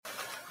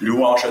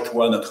Louange à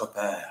toi, notre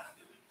Père,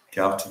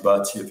 car tu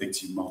bâtis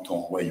effectivement ton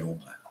royaume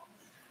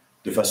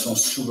de façon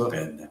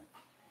souveraine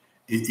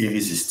et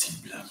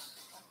irrésistible.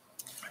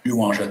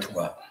 Louange à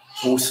toi,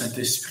 ô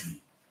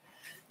Saint-Esprit,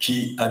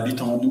 qui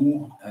habite en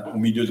nous, au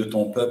milieu de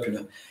ton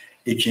peuple,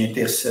 et qui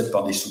intercède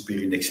par des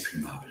soupirs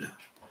inexprimables,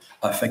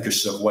 afin que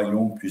ce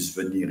royaume puisse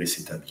venir et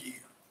s'établir.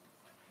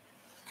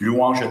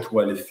 Louange à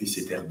toi, le Fils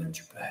éternel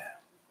du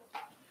Père,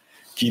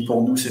 qui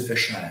pour nous s'est fait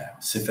chair,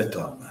 s'est fait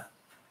homme,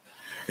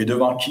 et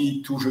devant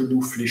qui tout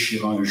genou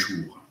fléchira un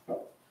jour.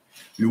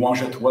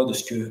 Louange à toi de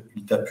ce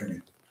qu'il t'a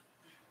plu,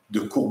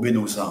 de courber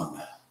nos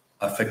âmes,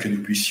 afin que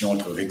nous puissions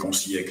être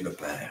réconciliés avec le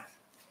Père.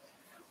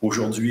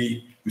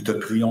 Aujourd'hui, nous te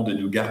prions de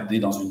nous garder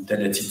dans une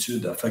telle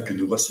attitude afin que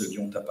nous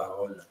recevions ta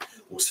parole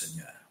au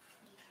Seigneur.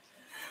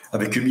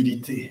 Avec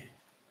humilité,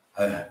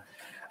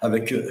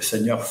 avec,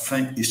 Seigneur,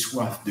 faim et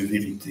soif de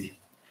vérité.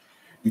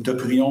 Nous te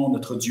prions,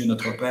 notre Dieu,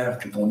 notre Père,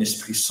 que ton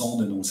esprit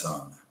sonde nos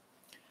âmes,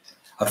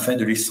 afin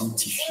de les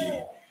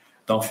sanctifier,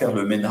 d'en faire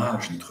le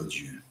ménage, notre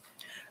Dieu,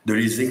 de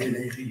les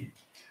éclairer,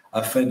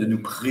 afin de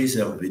nous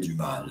préserver du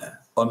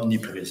mal,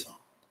 omniprésent.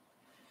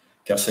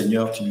 Car,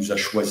 Seigneur, tu nous as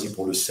choisis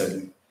pour le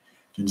salut,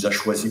 tu nous as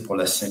choisis pour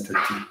la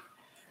sainteté.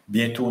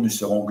 Bientôt, nous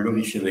serons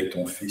glorifiés avec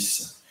ton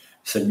Fils.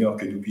 Seigneur,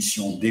 que nous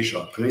puissions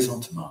déjà,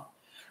 présentement,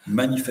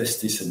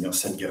 manifester, Seigneur,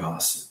 cette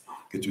grâce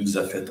que tu nous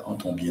as faite en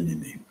ton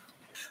bien-aimé.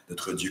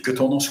 Notre Dieu, que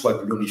ton nom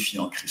soit glorifié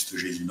en Christ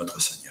Jésus, notre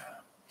Seigneur.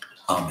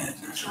 Amen.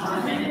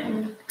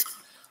 Amen.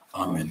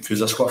 Amen.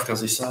 Fais asseoir,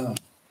 frères et sœurs.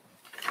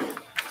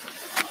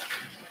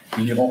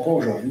 Nous n'irons pas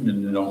aujourd'hui, nous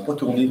n'allons pas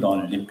tourner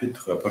dans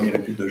l'épître, première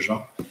épître de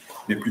Jean,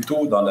 mais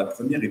plutôt dans la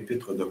première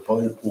épître de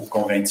Paul aux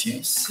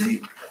Corinthiens.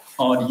 C'est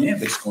en lien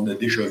avec ce qu'on a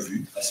déjà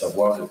vu, à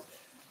savoir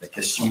la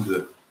question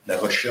de la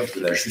recherche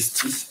de la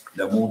justice,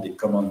 l'amour des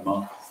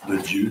commandements de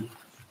Dieu,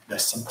 la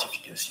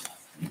sanctification.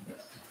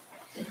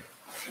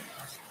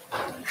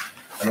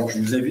 Alors, je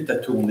vous invite à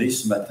tourner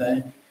ce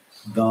matin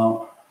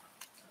dans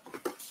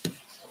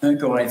 1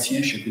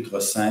 Corinthiens, chapitre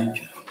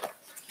 5.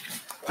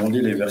 On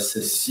lit les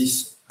versets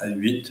 6 à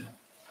 8.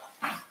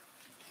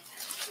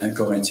 1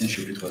 Corinthiens,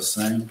 chapitre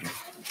 5,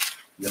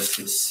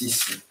 versets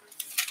 6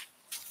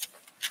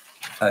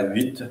 à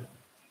 8.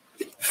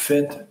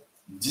 Faites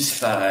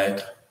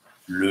disparaître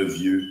le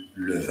vieux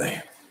levain.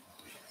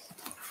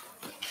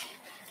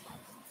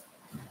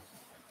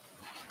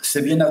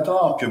 C'est bien à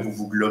tort que vous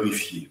vous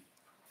glorifiez.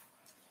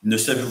 Ne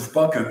savez-vous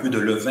pas qu'un peu de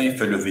levain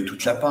fait lever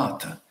toute la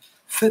pâte?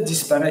 Faites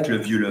disparaître le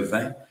vieux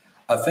levain,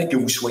 afin que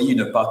vous soyez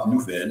une pâte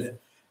nouvelle,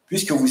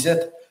 puisque vous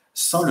êtes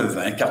sans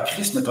levain, car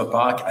Christ, notre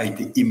Pâque, a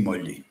été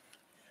immolé.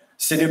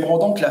 Célébrons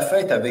donc la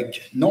fête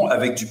non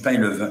avec du pain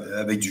levain,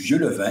 avec du vieux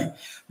levain,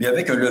 mais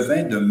avec un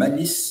levain de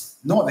malice,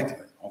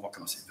 on va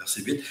commencer,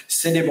 verset 8.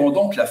 Célébrons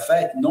donc la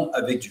fête non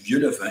avec du vieux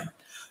levain,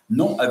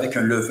 non avec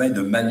un levain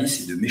de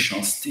malice et de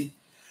méchanceté,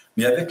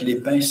 mais avec les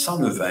pains sans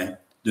levain,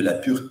 de la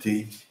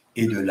pureté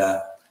et de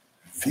la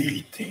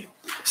vérité.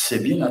 C'est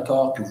bien à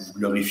tort que vous vous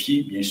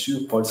glorifiez. Bien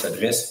sûr, Paul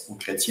s'adresse aux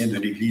chrétiens de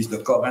l'Église de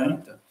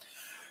Corinthe,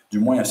 du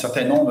moins un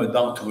certain nombre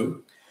d'entre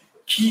eux,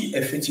 qui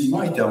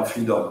effectivement étaient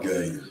enflés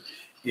d'orgueil.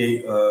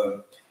 Et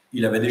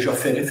il avait déjà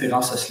fait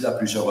référence à cela à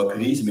plusieurs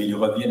reprises, mais il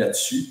revient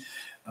là-dessus.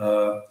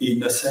 Et il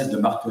ne cesse de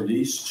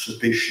marteler sur ce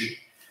péché,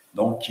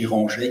 donc qui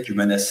rongeait, qui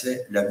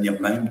menaçait l'avenir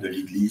même de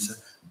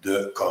l'Église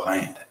de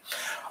Corinthe.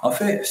 En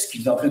fait, ce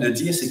qu'il est en train de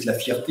dire, c'est que la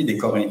fierté des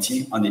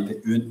Corinthiens en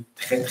était une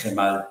très, très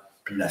mal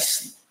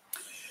placée.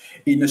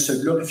 Ils ne se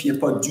glorifiaient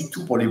pas du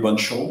tout pour les bonnes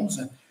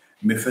choses,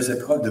 mais faisaient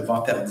preuve de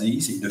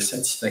vantardise et de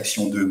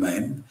satisfaction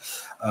d'eux-mêmes.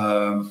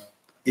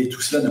 Et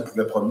tout cela ne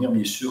pouvait provenir,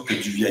 bien sûr, que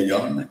du vieil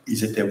homme.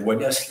 Ils étaient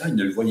voilés à cela, ils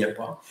ne le voyaient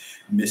pas,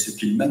 mais ce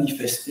qu'ils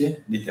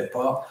manifestaient n'était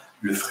pas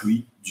le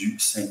fruit du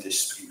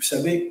Saint-Esprit. Vous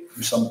savez,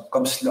 nous sommes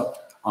comme cela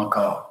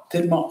encore,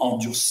 tellement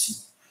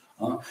endurcis,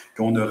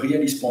 qu'on ne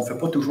réalise pas, on ne fait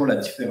pas toujours la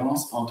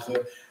différence entre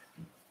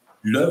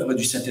l'œuvre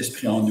du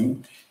Saint-Esprit en nous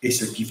et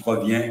ce qui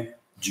provient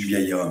du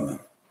vieil homme.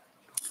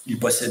 Ils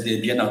possédaient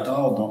bien à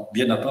tort donc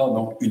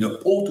une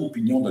haute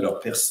opinion de leur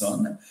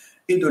personne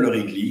et de leur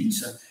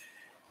Église.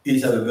 Et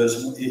ils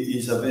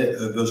avaient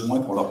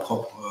besoin pour leur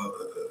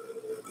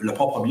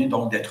propre bien,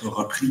 donc, d'être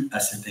repris à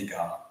cet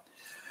égard.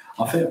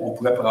 En fait, on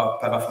pourrait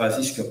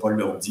paraphraser ce que Paul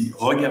leur dit.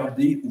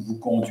 Regardez où vous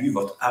conduit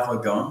votre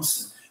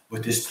arrogance,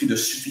 votre esprit de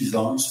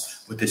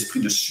suffisance, votre esprit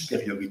de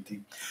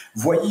supériorité.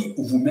 Voyez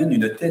où vous mène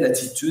une telle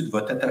attitude,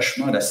 votre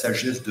attachement à la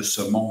sagesse de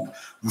ce monde.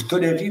 Vous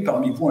tolérez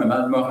parmi vous un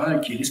mal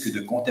moral qui risque de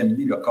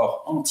contaminer le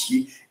corps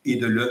entier et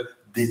de le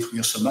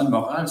détruire. Ce mal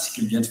moral, c'est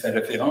qu'il vient de faire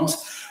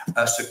référence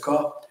à ce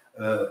cas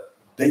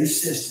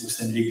d'inceste au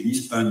sein de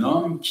l'Église, un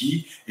homme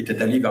qui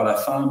était allé vers la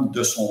femme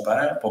de son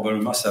père,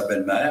 probablement sa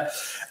belle-mère,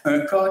 un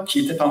cas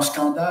qui était en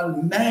scandale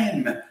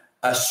même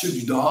à ceux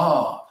du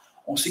dehors.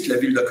 On sait que la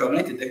ville de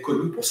Corinthe était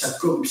connue pour sa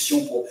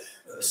corruption, pour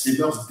ses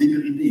mœurs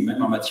débridées,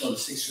 même en matière de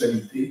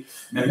sexualité,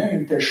 mais même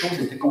une telle chose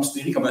était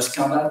considérée comme un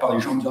scandale par les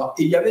gens du dehors.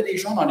 Et il y avait des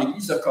gens dans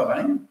l'Église de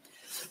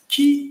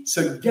qui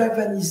se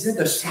galvanisaient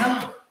de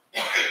cela,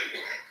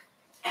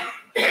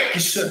 qui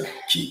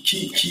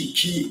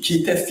qui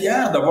étaient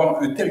fiers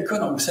d'avoir un tel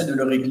cas au sein de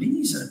leur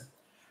Église,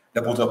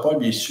 l'apôtre Paul,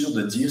 bien sûr,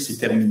 de dire c'est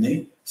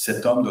terminé,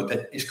 cet homme doit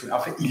être excommunié. En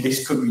fait, il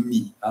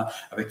l'excommunie,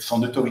 avec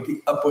son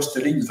autorité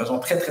apostolique d'une façon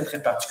très, très,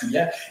 très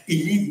particulière.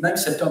 Il livre même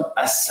cet homme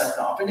à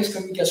Satan. En fait,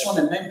 l'excommunication en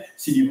elle-même,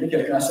 c'est livrer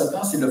quelqu'un à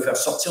Satan, c'est le faire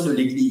sortir de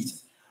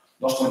l'Église.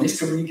 Lorsqu'on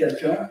excommunie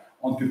quelqu'un,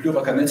 on ne peut plus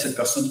reconnaître cette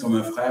personne comme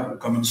un frère ou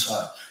comme une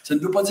sœur. Ça ne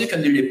veut pas dire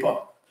qu'elle ne l'est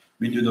pas,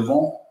 mais nous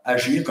devons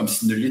agir comme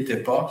s'il ne l'était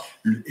pas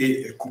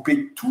et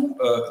couper tout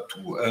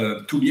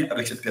lien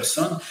avec cette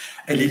personne.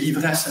 Elle est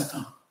livrée à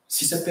Satan.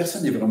 Si cette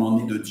personne est vraiment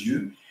née de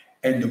Dieu,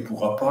 elle ne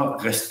pourra pas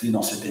rester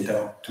dans cet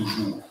état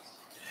toujours.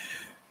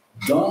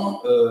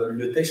 Dans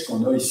le texte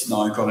qu'on a ici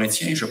dans 1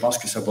 Corinthiens, je pense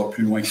que ça va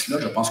plus loin que cela.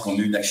 Je pense qu'on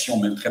a une action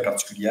même très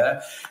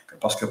particulière,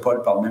 parce que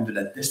Paul parle même de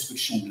la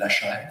destruction de la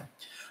chair.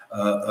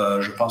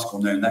 Je pense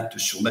qu'on a un acte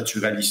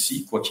surnaturel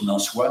ici, quoi qu'il en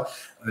soit.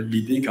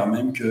 L'idée quand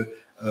même que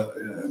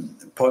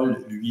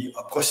Paul, lui,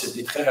 a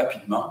procédé très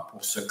rapidement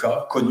pour ce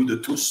cas connu de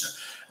tous,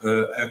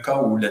 un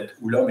cas où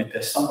l'homme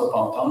était sans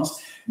repentance,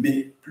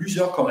 mais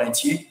plusieurs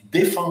Corinthiens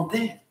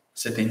défendaient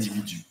cet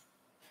individu.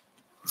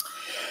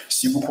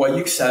 Si vous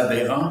croyez que c'est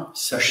aberrant,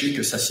 sachez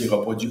que ça s'est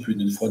reproduit plus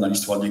d'une fois dans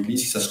l'histoire de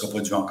l'Église et que ça se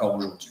reproduit encore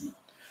aujourd'hui.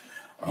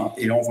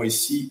 Et là, on voit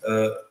ici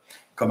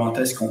comment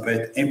est-ce qu'on peut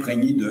être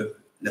imprégné de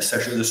la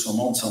sagesse de ce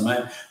monde sans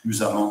même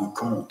nous en rendre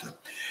compte.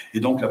 Et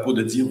donc, l'apôtre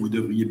de dire, vous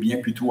devriez bien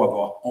plutôt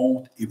avoir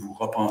honte et vous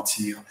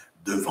repentir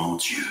devant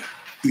Dieu.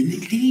 Une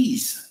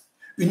église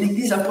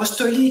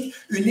apostolique,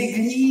 une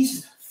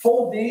église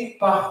fondée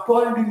par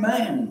Paul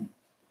lui-même,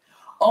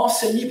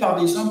 enseignée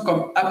par des hommes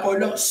comme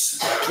Apollos,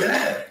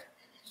 Pierre,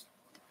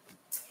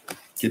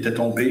 qui était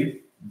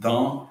tombé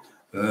dans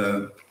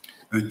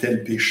un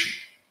tel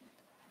péché.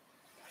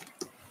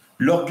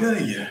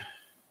 L'orgueil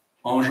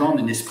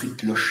engendre un esprit de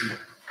clocher.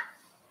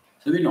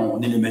 Vous savez, là,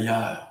 on est les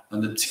meilleurs dans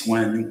notre petit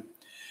coin à nous.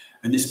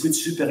 Un esprit de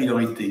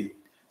supériorité.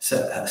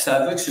 Ça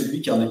aveugle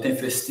celui qui en est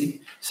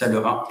infesté, ça le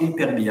rend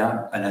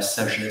imperméable à la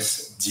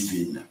sagesse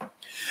divine,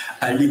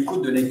 à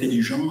l'écoute de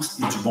l'intelligence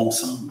et du bon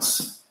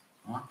sens.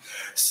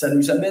 Ça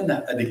nous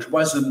amène à des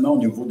cloisonnements au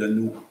niveau de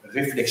nos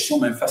réflexions,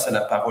 même face à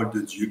la parole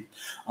de Dieu.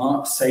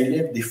 Ça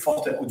élève des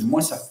forteresses, ou du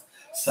moins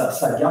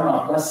ça garde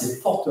en place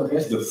ces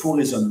forteresses de faux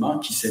raisonnements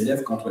qui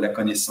s'élèvent contre la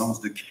connaissance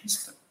de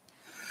Christ.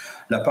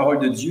 La parole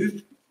de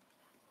Dieu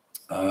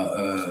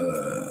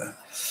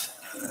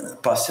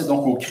passait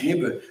donc au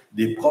crible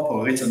des propres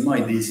raisonnements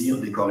et désirs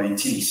des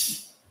Corinthiens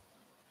ici.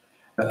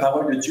 La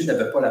parole de Dieu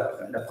n'avait pas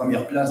la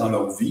première place dans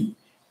leur vie.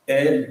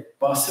 Elle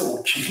passait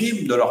au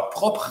crible de leur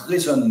propre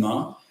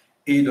raisonnement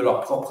et de leurs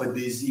propres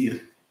désirs.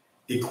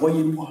 Et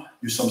croyez-moi,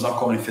 nous sommes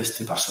encore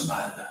infestés par ce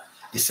mal.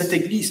 Et cette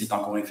Église est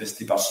encore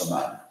infestée par ce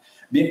mal.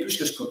 Bien plus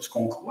que ce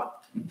qu'on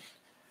croit.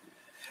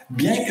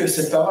 Bien que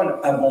cette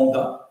parole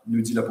abondât,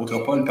 nous dit l'apôtre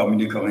Paul parmi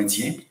les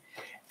Corinthiens,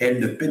 elle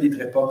ne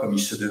pénétrait pas comme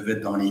il se devait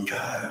dans les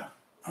cœurs.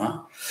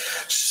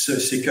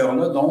 Ces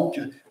cœurs-là, donc,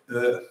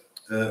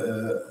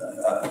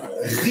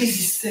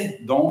 résistaient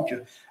donc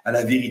à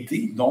la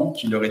vérité donc,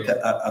 qui leur était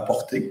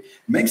apportée,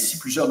 même si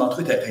plusieurs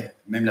d'entre eux,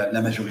 même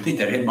la majorité,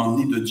 étaient réellement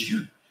nés de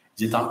Dieu.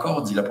 Ils étaient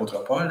encore, dit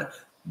l'apôtre Paul,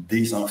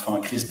 des enfants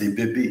en Christ, des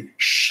bébés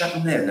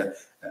charnels,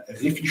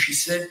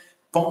 réfléchissaient,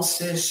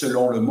 pensaient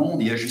selon le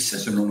monde et agissaient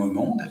selon le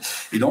monde.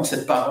 Et donc,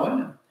 cette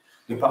parole,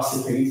 de par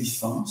cette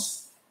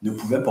résistance, ne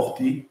pouvait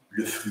porter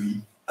le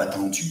fruit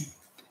attendu.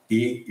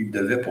 Et ils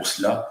devaient pour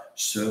cela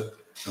se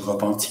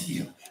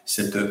repentir.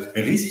 Cette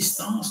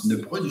résistance ne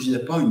produisait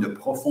pas une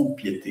profonde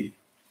piété,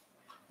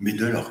 mais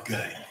de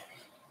l'orgueil.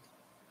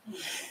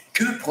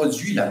 Que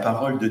produit la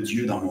parole de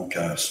Dieu dans mon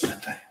cœur ce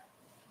matin?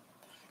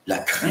 La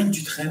crainte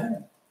du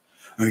Très-Haut,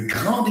 un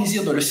grand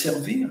désir de le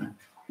servir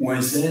ou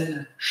un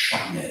zèle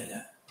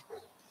charnel,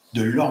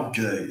 de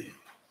l'orgueil,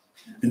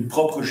 une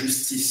propre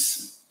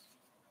justice.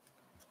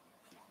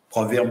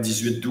 Proverbe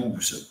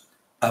 18-12.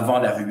 Avant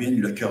la ruine,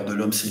 le cœur de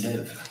l'homme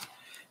s'élève,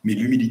 mais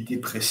l'humilité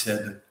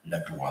précède la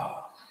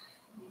gloire.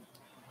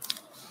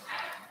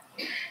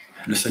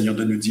 Le Seigneur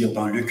de nous dire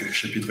dans Luc,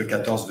 chapitre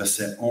 14,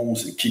 verset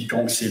 11, «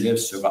 Quiconque s'élève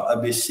sera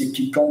abaissé,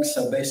 quiconque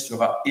s'abaisse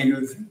sera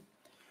élevé. »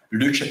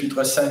 Luc,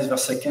 chapitre 16,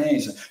 verset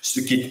 15, « Ce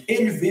qui est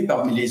élevé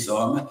parmi les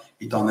hommes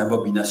est en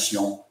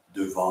abomination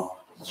devant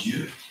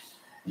Dieu. »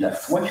 La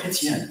foi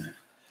chrétienne,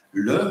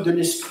 l'œuvre de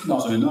l'Esprit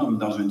dans un homme,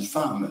 dans une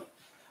femme,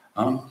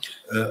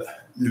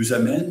 nous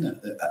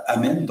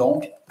amène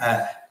donc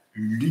à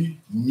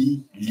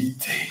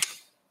l'humilité,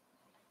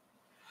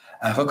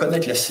 à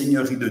reconnaître la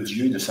seigneurie de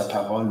Dieu et de sa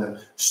parole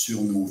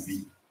sur nos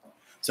vies.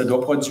 Ça doit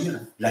produire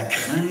la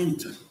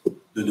crainte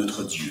de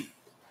notre Dieu.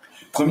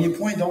 Premier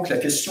point, donc, la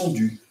question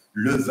du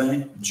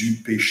levain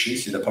du péché.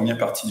 C'est la première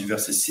partie du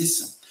verset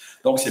 6.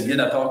 Donc, c'est bien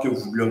d'accord que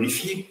vous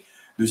glorifiez.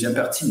 Deuxième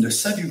partie, ne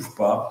savez-vous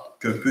pas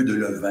qu'un peu de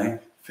levain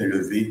fait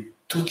lever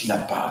toute la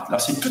pâte? Alors,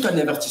 c'est tout un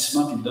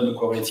avertissement qu'il donne aux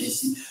Corinthiens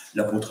ici,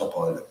 l'apôtre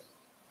Paul.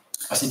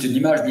 Alors, c'est une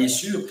image, bien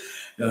sûr,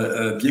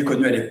 bien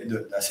connue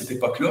à cette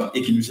époque-là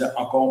et qui nous est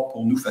encore,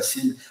 pour nous,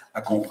 facile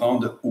à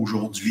comprendre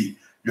aujourd'hui.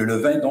 Le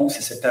levain, donc,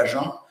 c'est cet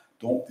agent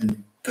dont une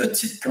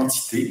petite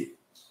quantité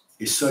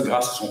et ça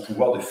grâce à son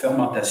pouvoir de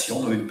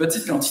fermentation. Donc, une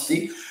petite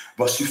quantité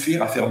va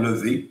suffire à faire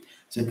lever,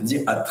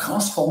 c'est-à-dire à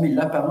transformer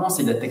l'apparence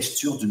et la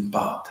texture d'une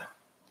pâte.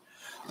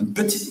 Une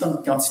petite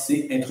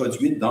quantité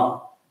introduite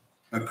dans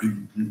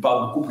une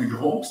pâte beaucoup plus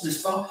grosse,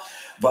 n'est-ce pas,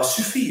 va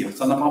suffire.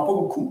 Ça n'en prend pas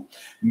beaucoup,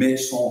 mais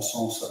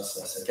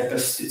sa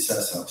capacité,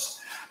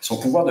 son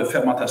pouvoir de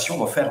fermentation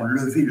va faire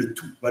lever le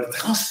tout, va le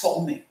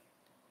transformer.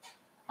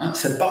 Hein?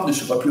 Cette pâte ne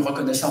sera plus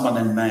reconnaissable en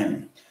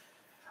elle-même.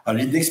 Alors,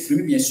 l'idée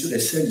exprimée, bien sûr, est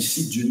celle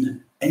ici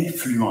d'une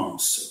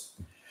influence.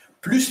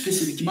 Plus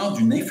spécifiquement,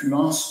 d'une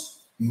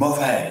influence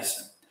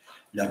mauvaise.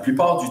 La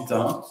plupart du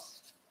temps,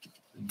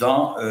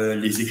 dans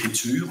les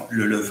Écritures,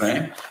 le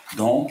levain,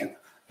 donc,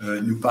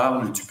 nous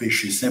parle du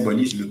péché,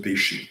 symbolise le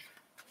péché.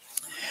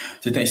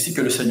 C'est ainsi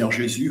que le Seigneur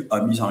Jésus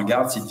a mis en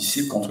garde ses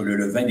disciples contre le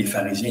levain des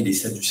pharisiens et des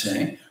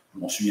sadducéens.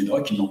 On se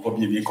souviendra qu'ils n'ont pas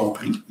bien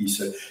compris. Ils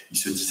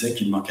se disaient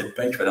qu'il manquait de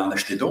pain, qu'il fallait en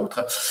acheter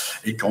d'autres,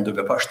 et qu'on ne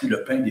devait pas acheter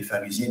le pain des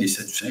pharisiens et des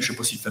sadducéens. Je ne sais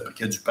pas s'ils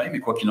fabriquaient du pain, mais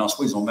quoi qu'il en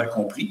soit, ils ont mal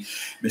compris.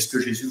 Mais ce que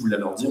Jésus voulait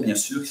leur dire, bien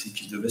sûr, c'est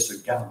qu'ils devaient se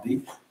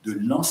garder de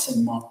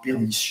l'enseignement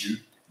pernicieux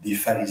des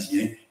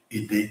pharisiens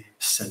et des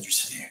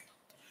sadducéens.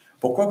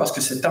 Pourquoi? Parce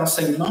que cet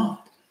enseignement,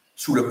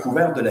 sous le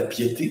couvert de la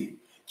piété,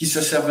 qui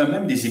se servait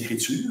même des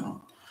Écritures,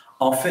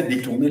 en fait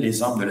détourner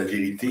les âmes de la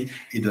vérité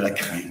et de la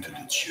crainte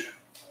de Dieu.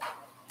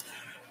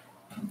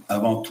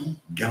 Avant tout,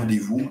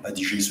 gardez-vous, a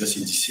dit Jésus à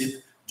ses disciples,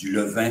 du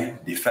levain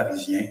des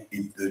pharisiens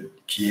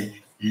qui est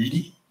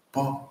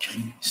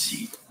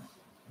l'hypocrisie.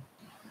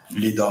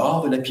 Il est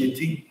dehors de la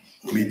piété,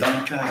 mais dans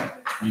le cœur,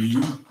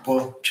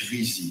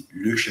 l'hypocrisie.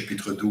 Luc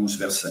chapitre 12,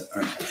 verset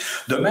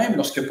 1. De même,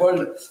 lorsque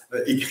Paul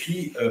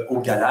écrit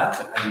aux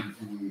Galates,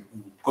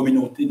 aux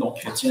communautés donc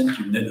chrétiennes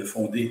qu'il venait de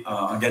fonder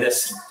en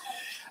Galatie,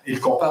 il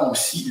compare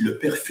aussi le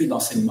perfide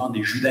enseignement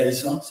des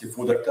judaïsants, ces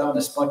faux docteurs,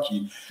 n'est-ce pas,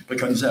 qui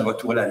préconisaient un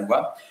retour à la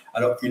loi.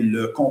 Alors,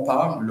 il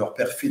compare leur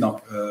perfide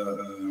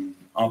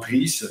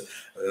emprise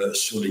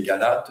sur les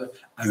Galates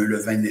à un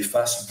levain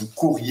néfaste. Vous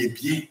couriez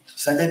bien,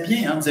 ça allait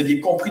bien, hein? Vous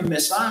aviez compris le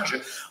message,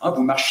 hein?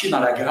 Vous marchiez dans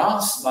la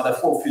grâce, dans la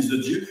foi au Fils de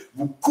Dieu,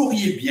 vous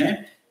couriez bien.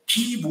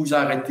 Qui vous a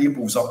arrêté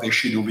pour vous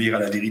empêcher d'obéir à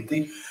la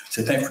vérité?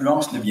 Cette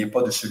influence ne vient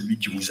pas de celui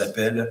qui vous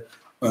appelle.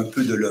 Un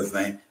peu de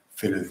levain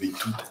fait lever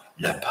toute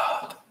la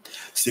pâte.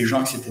 Ces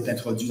gens qui s'étaient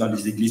introduits dans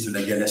les églises de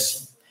la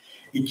Galatie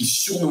et qui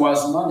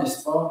sournoisement,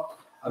 n'est-ce pas,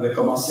 avaient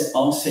commencé à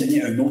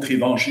enseigner un autre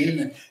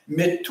évangile,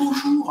 mais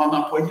toujours en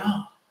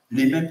employant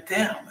les mêmes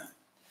termes,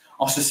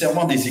 en se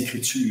servant des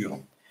Écritures.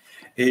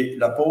 Et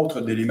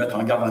l'apôtre de les mettre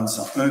en garde en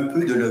disant « Un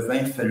peu de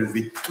levain fait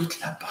lever toute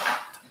la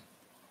pâte. »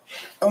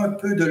 Un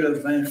peu de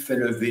levain fait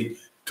lever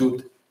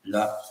toute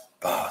la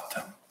pâte.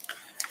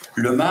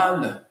 Le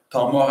mal,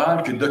 tant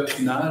moral que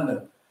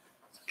doctrinal,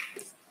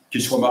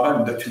 qu'il soit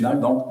moral ou doctrinal,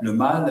 donc le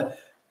mal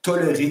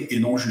toléré et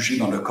non jugé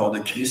dans le corps de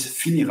Christ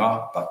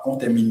finira par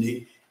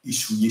contaminer et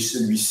souiller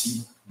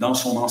celui-ci dans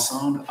son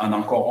ensemble,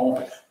 en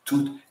corrompre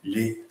toutes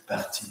les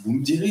parties. Vous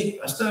me direz,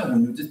 Pasteur, vous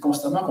nous dites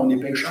constamment qu'on est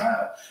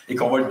pécheurs et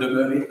qu'on va le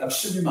demeurer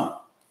absolument.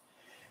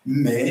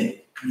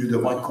 Mais nous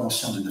devons être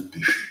conscients de notre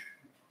péché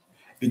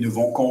et nous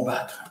devons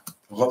combattre,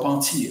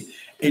 repentir.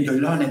 Et de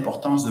là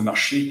l'importance de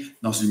marcher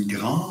dans une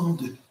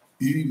grande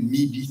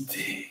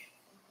humilité.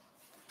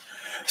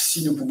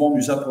 Si nous pouvons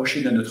nous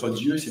approcher de notre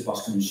Dieu, c'est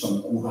parce que nous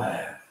sommes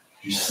couverts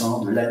du sang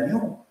de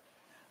l'agneau,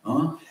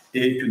 hein,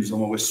 et que nous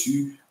avons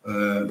reçu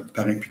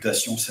par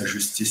imputation sa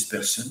justice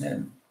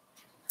personnelle.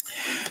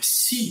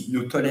 Si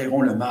nous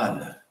tolérons le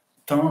mal,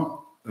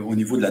 tant au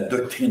niveau de la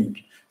doctrine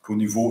qu'au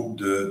niveau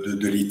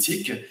de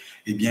l'éthique,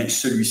 eh bien,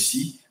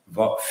 celui-ci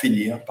va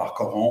finir par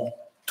corrompre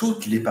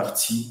toutes les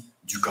parties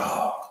du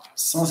corps,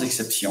 sans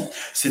exception.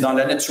 C'est dans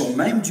la nature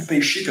même du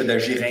péché que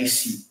d'agir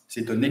ainsi.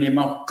 C'est un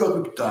élément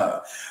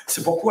corrupteur.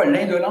 C'est pourquoi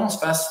l'indolence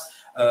face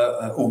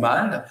au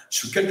mal,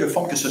 sous quelque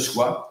forme que ce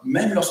soit,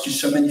 même lorsqu'il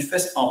se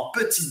manifeste en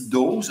petite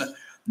dose,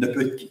 ne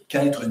peut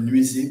qu'être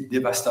nuisible,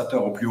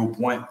 dévastateur au plus haut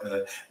point,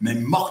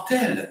 même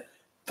mortel,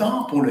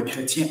 tant pour le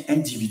chrétien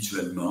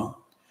individuellement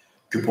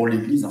que pour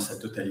l'Église dans sa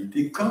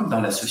totalité, comme dans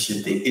la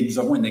société. Et nous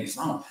avons un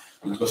exemple.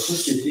 Notre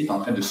société est en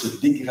train de se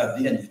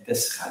dégrader à une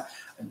vitesse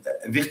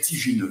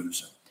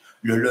vertigineuse.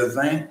 Le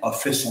levain a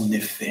fait son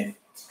effet.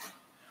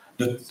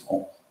 Il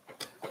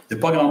n'y a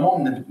pas grand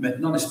monde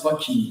maintenant, n'est-ce pas,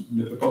 qui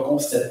ne peut pas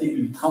constater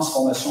une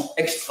transformation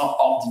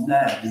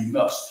extraordinaire des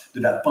mœurs, de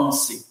la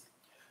pensée,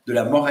 de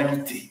la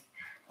moralité,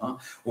 hein,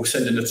 au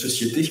sein de notre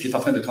société, qui est en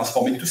train de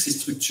transformer toutes ces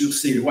structures,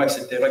 ces lois,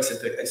 etc.,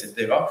 etc.,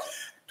 etc.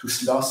 Tout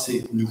cela,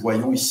 nous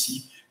voyons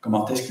ici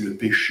comment est-ce que le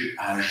péché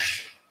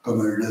agit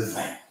comme un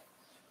levain,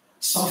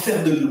 sans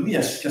faire de bruit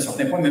jusqu'à un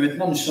certain point, mais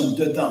maintenant nous sommes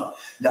dedans.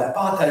 La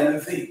pâte a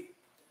levé,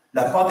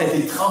 la pâte a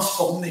été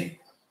transformée.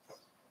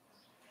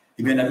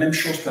 Eh bien, la même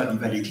chose peut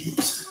arriver à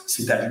l'Église.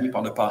 C'est arrivé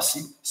par le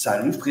passé, ça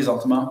arrive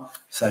présentement,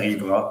 ça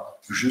arrivera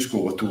jusqu'au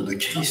retour de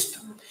Christ.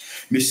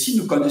 Mais si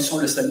nous connaissons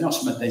le Seigneur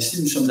ce matin,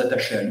 si nous sommes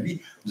attachés à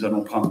lui, nous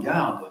allons prendre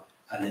garde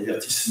à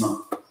l'avertissement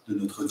de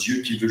notre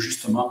Dieu qui veut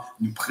justement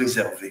nous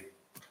préserver.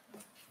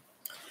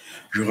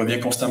 Je reviens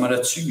constamment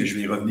là-dessus, mais je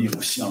vais y revenir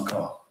aussi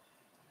encore.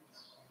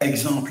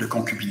 Exemple, le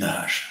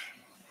concubinage.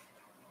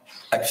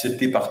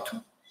 accepté partout,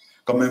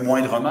 comme un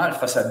moindre mal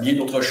face à bien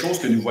d'autres choses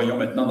que nous voyons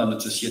maintenant dans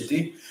notre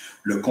société,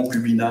 le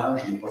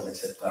concubinage n'est pas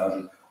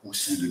acceptable au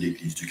sein de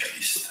l'Église du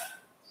Christ.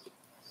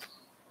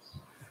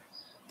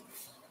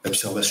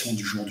 L'observation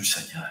du jour du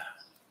Seigneur.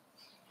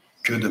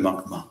 Que de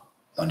manquements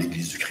dans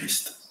l'Église du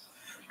Christ.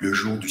 Le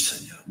jour du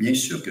Seigneur. Bien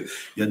sûr qu'il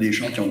y a des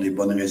gens qui ont des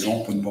bonnes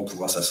raisons pour ne pas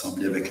pouvoir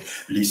s'assembler avec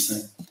les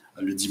saints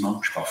le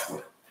dimanche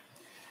parfois.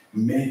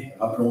 Mais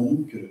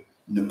rappelons-nous que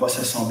ne pas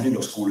s'assembler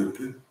lorsqu'on le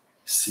peut,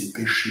 c'est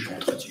pécher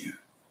contre Dieu.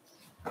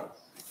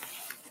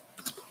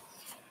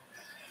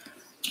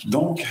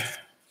 Donc,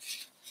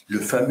 le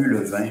fameux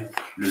levain,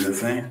 le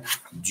levain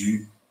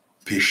du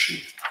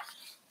péché.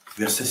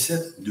 Verset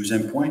 7,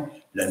 deuxième point,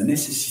 la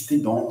nécessité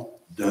donc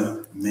d'un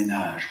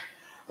ménage.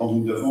 Donc,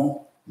 nous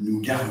devons nous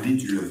garder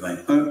du levain.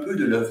 Un peu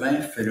de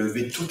levain fait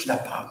lever toute la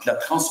pâte, la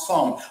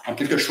transforme en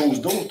quelque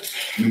chose d'autre.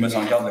 Nous met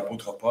en garde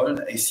l'apôtre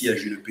Paul, ainsi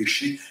agit le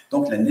péché.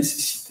 Donc, la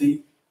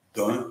nécessité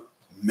d'un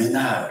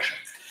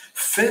ménage.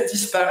 Faites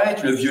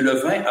disparaître le vieux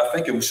levain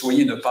afin que vous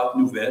soyez une pâte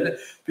nouvelle,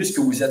 puisque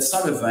vous êtes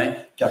sans levain,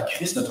 car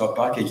Christ, notre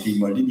Pâque, a été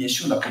immolé. Bien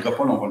sûr, l'apôtre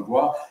Paul, on va le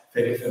voir,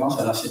 fait référence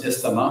à l'Ancien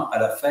Testament, à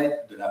la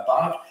fête de la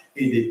Pâque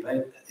et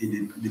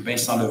des pains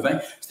sans levain.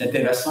 C'est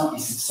intéressant, il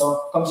cite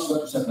ça comme cela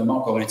tout simplement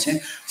en Corinthiens.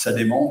 Ça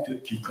démontre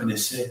qu'il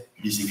connaissait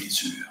les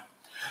Écritures.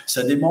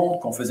 Ça démontre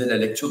qu'on faisait la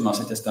lecture de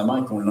l'Ancien Testament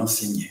et qu'on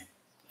l'enseignait.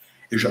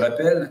 Et je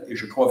rappelle, et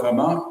je crois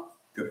vraiment,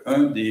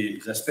 qu'un des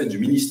aspects du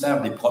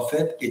ministère des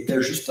prophètes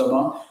était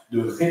justement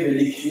de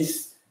révéler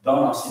Christ dans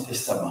l'Ancien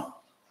Testament.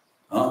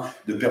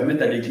 De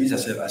permettre à l'Église, à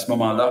ce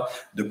moment-là,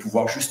 de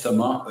pouvoir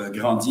justement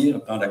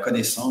grandir dans la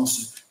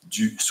connaissance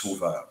du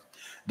Sauveur.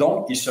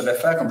 Donc, il se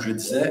réfère, comme je le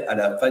disais, à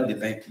la fête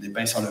des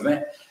pains sans levain,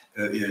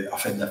 en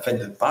fait, la fête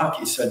de Pâques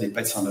et celle des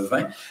pains sans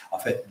levain. En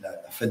fait, la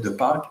fête de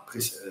Pâques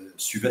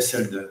suivait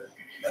celle de...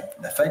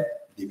 La fête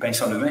des pains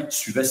sans levain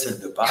suivait celle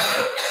de Pâques.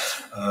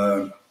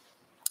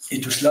 Et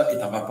tout cela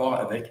est en rapport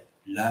avec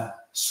la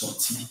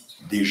sortie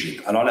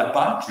d'Égypte. Alors, la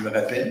Pâque, je le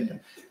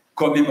rappelle,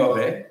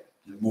 commémorait,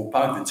 le mot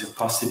Pâque veut dire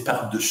passer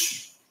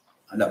par-dessus.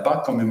 La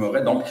Pâque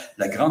commémorait donc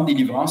la grande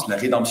délivrance, la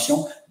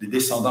rédemption des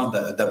descendants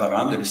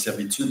d'Abraham, de la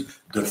servitude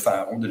de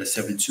Pharaon, de la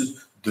servitude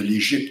de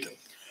l'Égypte.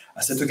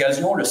 À cette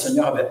occasion, le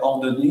Seigneur avait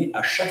ordonné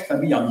à chaque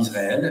famille en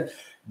Israël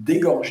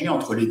d'égorger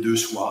entre les deux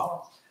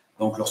soirs,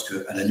 donc lorsque,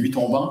 à la nuit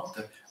tombante,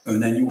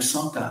 un agneau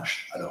sans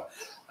tache.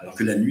 Alors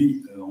que la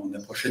nuit, on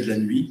approchait de la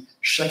nuit,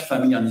 chaque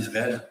famille en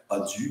Israël a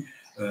dû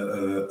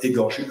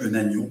égorger un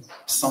agneau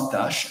sans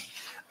tache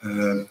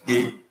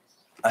et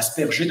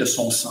asperger de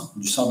son sang,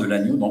 du sang de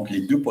l'agneau, donc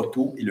les deux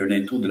poteaux et le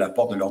linteau de la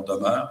porte de leur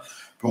demeure,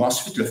 pour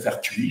ensuite le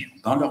faire cuire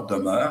dans leur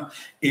demeure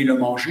et le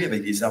manger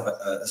avec des herbes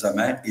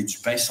amères et du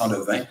pain sans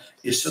levain,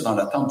 et ce, dans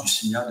l'attente du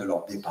signal de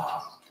leur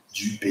départ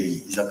du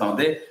pays. Ils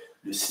attendaient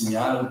le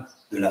signal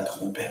de la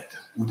trompette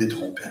ou des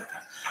trompettes.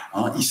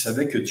 Ils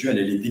savaient que Dieu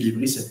allait les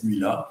délivrer cette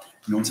nuit-là,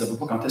 mais on ne savait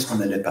pas quand est-ce qu'on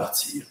allait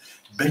partir.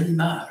 Belle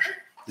image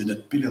de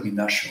notre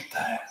pèlerinage sur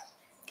terre.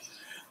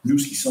 Nous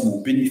qui sommes au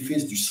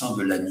bénéfice du sang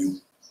de l'agneau,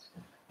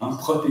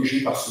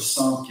 protégés par ce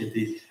sang qui a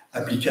été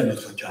appliqué à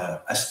notre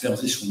cœur,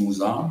 aspergé sur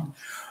nos âmes,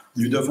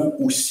 nous devons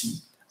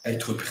aussi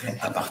être prêts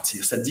à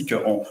partir. Ça dit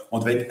qu'on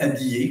devait être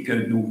habillés, que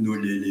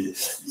les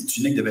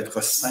tuniques devaient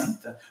être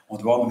saintes, on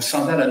devait avoir nos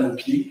sandales à nos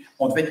pieds,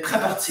 on devait être prêts à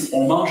partir.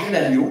 On mangeait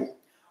l'agneau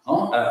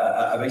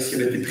avec ce qui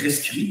avait été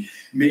prescrit,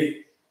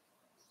 mais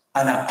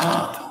à la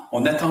hâte,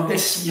 on attendait le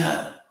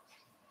signal.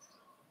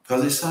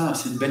 Frères et sœurs,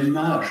 c'est une belle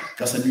image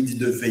quand ça nous dit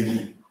de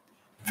veiller.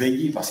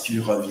 Veiller parce qu'il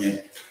revient.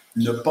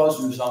 Ne pas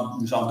nous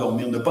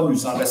endormir, ne pas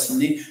nous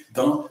enraciner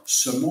dans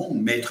ce monde,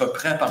 mais être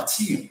prêt à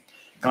partir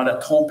quand la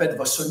trompette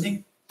va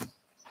sonner.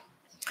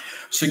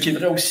 Ce qui est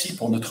vrai aussi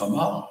pour notre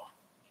mort.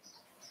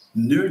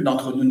 Nul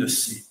d'entre nous ne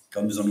sait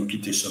quand nous allons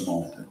quitter ce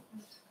monde.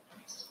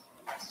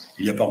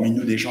 Il y a parmi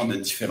nous des gens de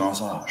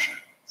différents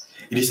âges.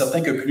 Il est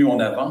certain que plus on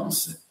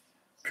avance,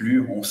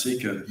 plus on sait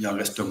qu'il en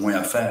reste moins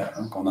à faire,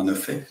 qu'on en a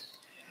fait.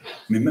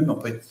 Mais même on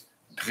peut être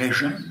très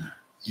jeune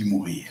et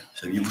mourir.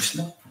 Saviez-vous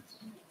cela?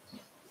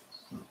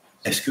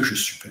 Est-ce que je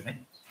suis prêt?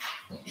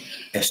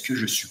 Est-ce que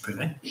je suis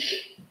prêt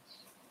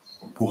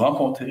pour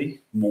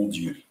rencontrer mon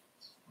Dieu?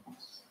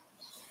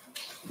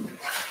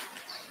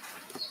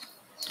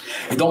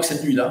 Et donc,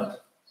 cette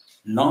nuit-là,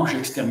 l'ange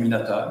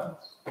exterminateur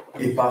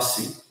est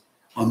passé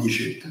en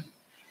Égypte.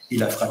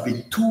 Il a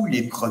frappé tous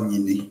les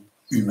premiers-nés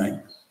humains,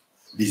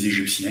 des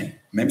Égyptiens,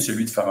 même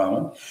celui de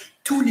Pharaon,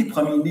 tous les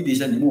premiers-nés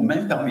des animaux,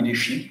 même parmi les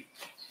chiens.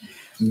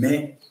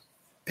 Mais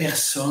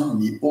personne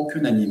ni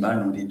aucun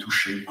animal n'ont été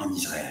touchés en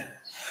Israël.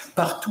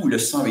 Partout où le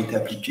sang a été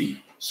appliqué,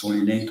 sur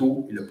les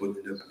linteaux et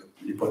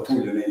les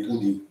poteaux et le linteau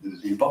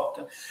des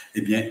portes,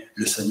 eh bien,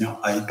 le Seigneur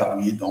a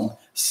épargné donc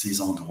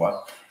ces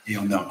endroits. Et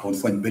on a encore une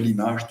fois une belle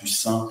image du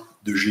sang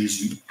de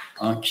Jésus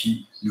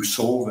qui nous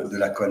sauve de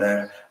la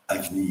colère à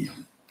venir.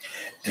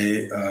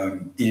 Et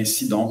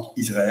ainsi donc,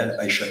 Israël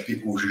a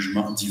échappé au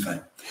jugement divin.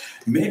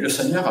 Mais le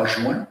Seigneur a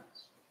joint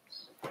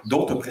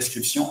d'autres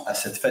prescriptions à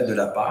cette fête de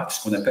la Pâque,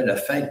 ce qu'on appelle la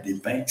fête des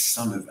pains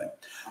sans levain.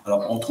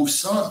 Alors, on trouve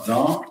ça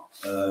dans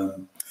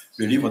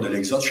le livre de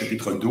l'Exode,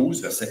 chapitre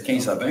 12, versets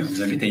 15 à 20. Je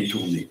vous invite à y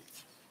tourner.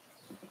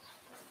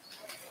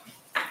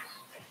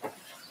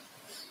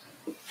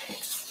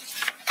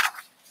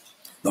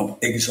 Donc,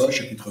 Exode,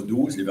 chapitre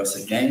 12, les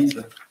versets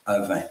 15 à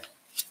 20.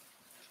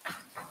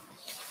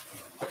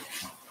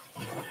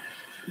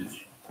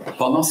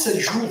 Pendant 7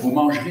 jours, vous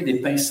mangerez des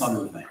pains sans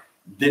levain.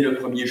 Dès le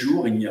premier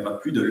jour, il n'y aura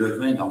plus de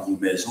levain dans vos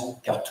maisons,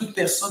 car toute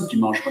personne qui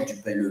mangera du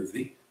pain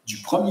levé, du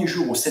premier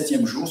jour au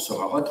 7e jour,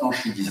 sera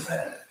retranchée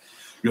d'Israël.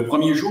 Le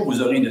premier jour,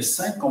 vous aurez une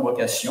sainte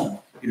convocation,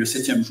 et le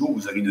 7e jour,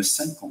 vous aurez une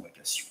sainte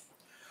convocation.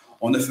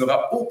 On ne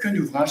fera aucun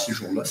ouvrage ces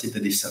jours-là, c'était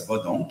des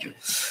sabbats donc.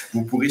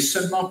 Vous pourrez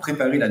seulement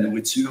préparer la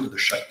nourriture de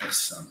chaque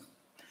personne.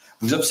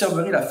 Vous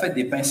observerez la fête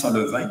des pains sans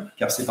levain,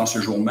 car c'est en ce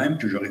jour même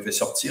que j'aurai fait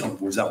sortir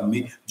vos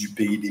armées du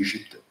pays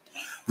d'Égypte.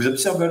 Vous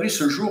observerez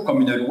ce jour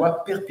comme une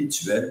loi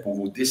perpétuelle pour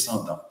vos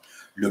descendants.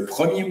 Le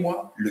premier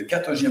mois, le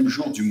 14e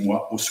jour du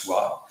mois, au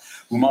soir,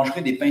 vous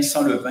mangerez des pains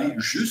sans levain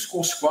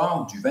jusqu'au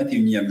soir du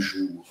 21e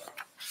jour.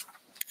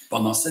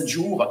 Pendant 7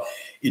 jours,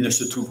 il ne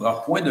se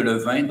trouvera point de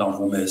levain dans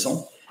vos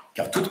maisons,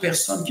 car toute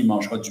personne qui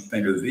mangera du pain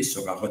levé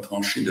sera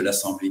retranchée de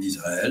l'assemblée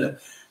d'Israël,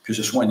 que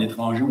ce soit un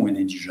étranger ou un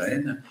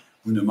indigène.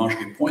 Vous ne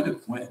mangerez point de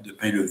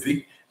pain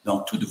levé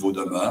dans toutes vos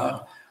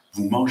demeures.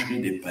 Vous mangerez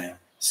des pains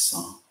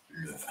sans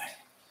levain.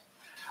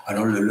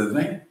 Alors le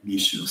levain, bien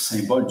sûr,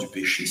 symbole du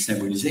péché,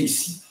 symbolisait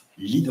ici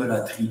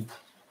l'idolâtrie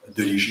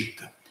de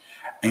l'Égypte,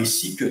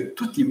 ainsi que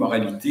toute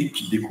l'immoralité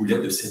qui découlait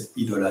de cette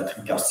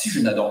idolâtrie. Car si je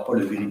n'adore pas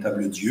le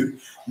véritable Dieu,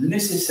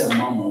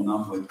 nécessairement mon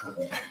âme va être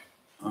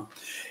corrompue.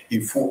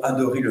 Il faut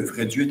adorer le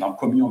vrai Dieu, être en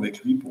communion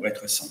avec lui pour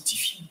être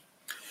sanctifié.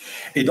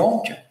 Et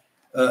donc,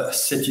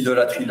 cette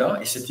idolâtrie-là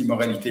et cette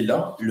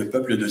immoralité-là, le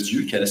peuple de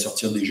Dieu qui allait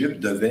sortir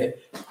d'Égypte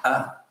devait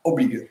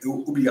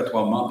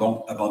obligatoirement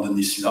donc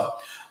abandonner cela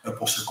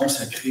pour se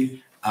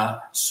consacrer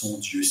à son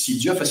Dieu. Si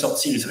Dieu a fait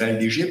sortir Israël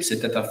d'Égypte,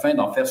 c'était afin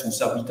d'en faire son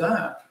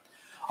serviteur,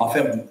 en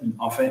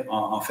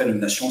faire une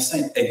nation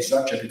sainte.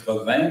 Exode chapitre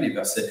 20, les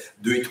versets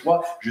 2 et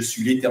 3, « Je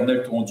suis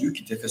l'Éternel ton Dieu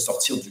qui t'a fait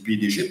sortir du pays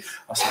d'Égypte. »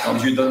 Alors c'est quand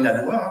Dieu donne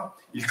la loi,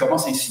 il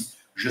commence ainsi.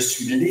 « Je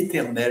suis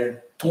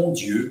l'Éternel ton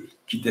Dieu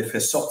qui t'a fait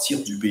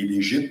sortir du pays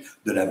d'Égypte,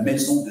 de la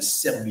maison de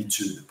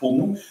servitude. » Pour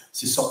nous,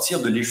 c'est sortir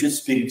de l'Égypte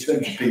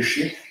spirituelle du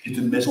péché, qui est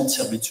une maison de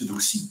servitude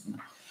aussi.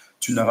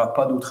 Tu n'auras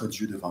pas d'autre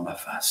Dieu devant ma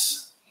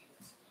face.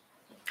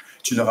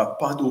 Tu n'auras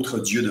pas d'autre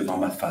Dieu devant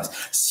ma face.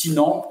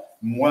 Sinon,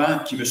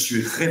 moi qui me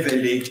suis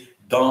révélé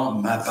dans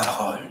ma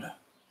parole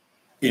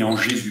et en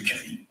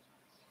Jésus-Christ.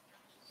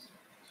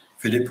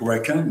 Philip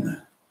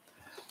Ryken,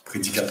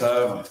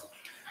 prédicateur,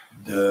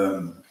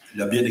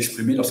 l'a bien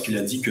exprimé lorsqu'il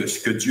a dit que ce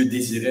que Dieu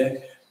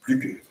désirait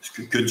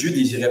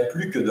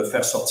plus que de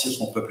faire sortir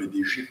son peuple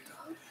d'Égypte.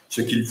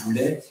 Ce qu'il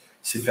voulait,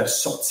 c'est faire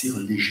sortir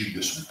l'Égypte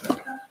de son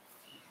peuple.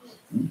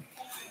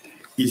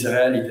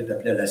 Israël était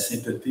appelé à la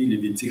sainteté.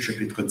 Lévitique,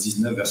 chapitre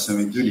 19, verset 1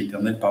 et 2,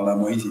 l'Éternel parle à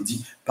Moïse et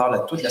dit « Parle à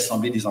toute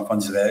l'assemblée des enfants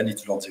d'Israël et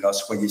tu leur diras «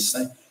 Soyez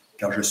saints,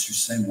 car je suis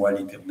saint, moi,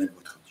 l'Éternel,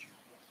 votre Dieu. »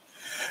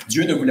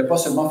 Dieu ne voulait pas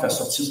seulement faire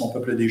sortir son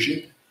peuple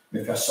d'Égypte,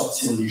 mais faire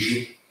sortir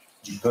l'Égypte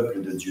du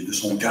peuple de Dieu, de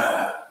son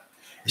cœur.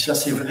 Et ça,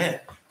 c'est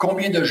vrai.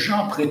 Combien de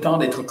gens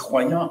prétendent être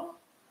croyants,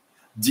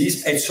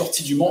 disent être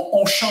sortis du monde,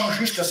 ont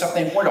changé jusqu'à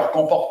certains points leur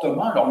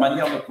comportement, leur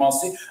manière de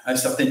penser à un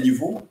certain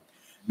niveau,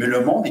 mais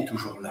le monde est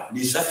toujours là.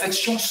 Les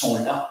affections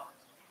sont là.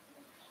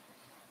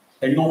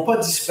 Elles n'ont pas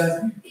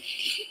disparu.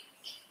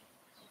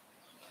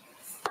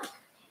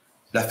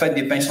 La fête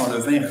des pains sans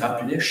levain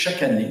rappelait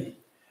chaque année,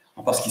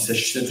 parce qu'il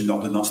s'agissait d'une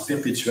ordonnance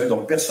perpétuelle,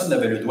 donc personne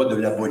n'avait le droit de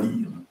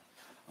l'abolir,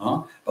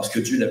 parce que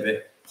Dieu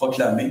l'avait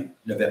proclamé,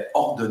 l'avait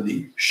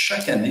ordonné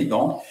chaque année,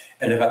 donc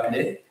elle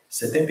rappelait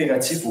cet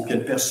impératif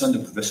auquel personne ne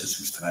pouvait se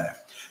soustraire.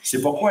 C'est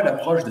pourquoi à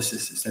l'approche de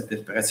cet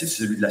impératif,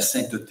 c'est celui de la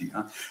sainteté.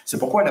 C'est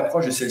pourquoi à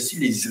l'approche de celle-ci,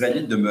 les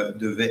Israélites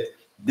devaient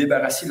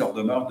débarrasser leur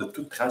demeure de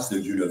toute trace de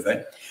vieux levain.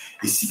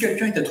 Et si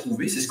quelqu'un était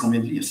trouvé, c'est ce qu'on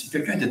vient de dire, si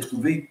quelqu'un était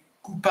trouvé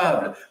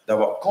coupable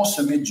d'avoir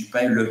consommé du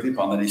pain levé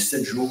pendant les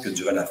 7 jours que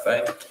durait la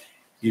fête,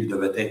 il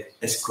devait être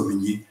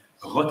excommunié,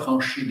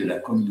 retranché de la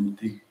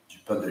communauté du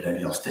peuple de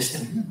l'Alliance. C'était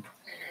sérieux.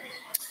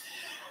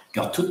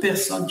 Car toute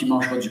personne qui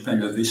mangera du pain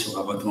levé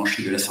sera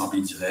retranchée de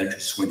l'assemblée d'Israël,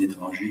 que ce soit un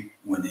étranger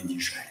ou un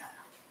indigène.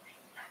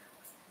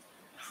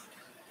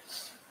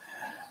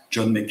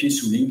 John McKay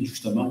souligne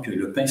justement que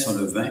le pain sans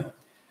levain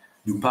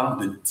nous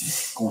parle de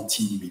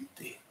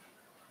discontinuité.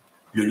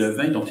 Le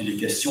levain dont il est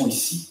question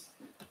ici,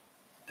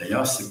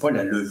 d'ailleurs, ce n'est pas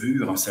la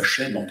levure en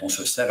sachet dont on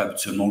se sert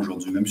habituellement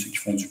aujourd'hui. Même ceux qui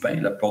font du pain,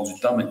 la plupart du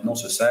temps, maintenant, on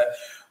se sert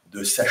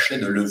de sachets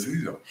de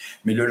levure.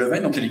 Mais le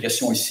levain dont il est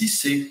question ici,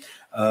 c'est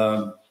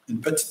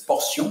une petite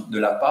portion de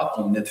la pâte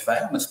qu'on venait de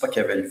faire, n'est-ce pas, qui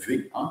avait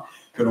levé,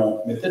 que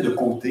l'on mettait de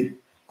côté,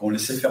 qu'on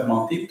laissait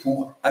fermenter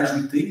pour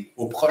ajouter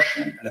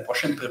à la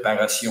prochaine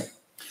préparation.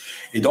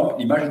 Et donc,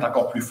 l'image est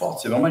encore plus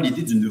forte. C'est vraiment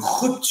l'idée d'une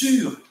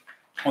rupture.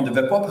 On ne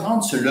devait pas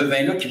prendre ce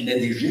levain-là qui venait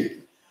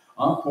d'Égypte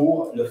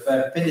pour le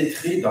faire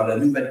pénétrer dans la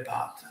nouvelle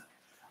pâte.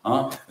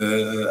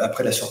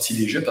 Après la sortie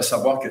d'Égypte, à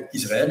savoir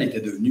qu'Israël était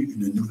devenu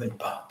une nouvelle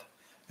pâte.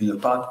 Une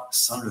pâte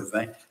sans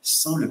levain,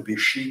 sans le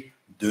péché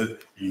de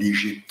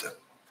l'Égypte.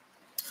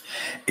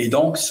 Et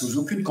donc, sous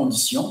aucune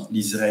condition, les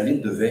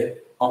Israélites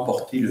devaient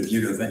emporter le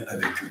vieux levain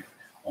avec eux.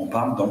 On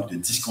parle donc de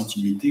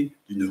discontinuité,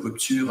 d'une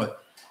rupture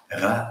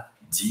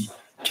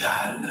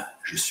radicale.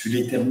 Je suis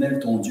l'Éternel,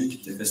 ton Dieu,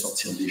 qui t'a fait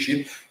sortir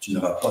d'Égypte. Tu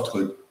n'auras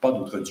pas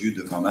d'autre Dieu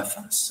devant ma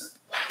face.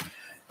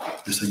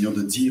 Le Seigneur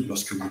de dire,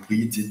 lorsque vous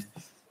priez, dites,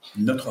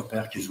 notre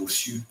Père qui es aux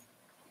cieux,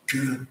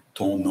 que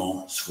ton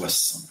nom soit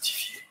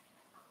sanctifié.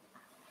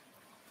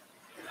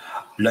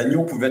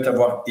 L'agneau pouvait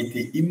avoir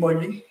été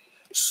immolé,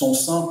 son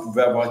sang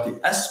pouvait avoir été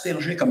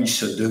aspergé comme il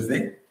se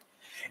devait,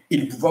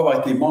 il pouvait avoir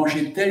été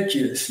mangé tel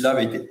que cela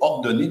avait été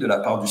ordonné de la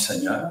part du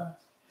Seigneur,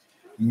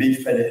 mais il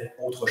fallait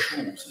autre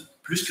chose.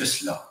 Plus que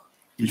cela,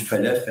 il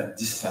fallait faire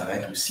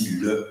disparaître aussi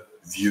le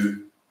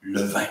vieux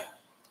levain.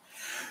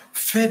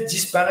 Faites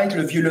disparaître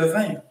le vieux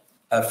levain,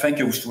 afin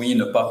que vous soyez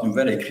une pâte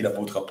nouvelle, a écrit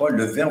l'apôtre Paul.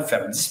 Le verbe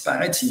faire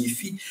disparaître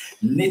signifie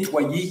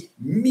nettoyer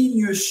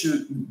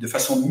de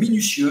façon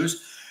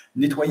minutieuse,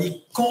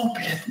 nettoyer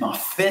complètement.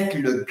 Faites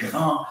le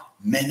grand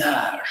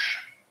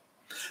ménage.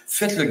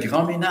 Faites le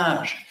grand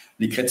ménage.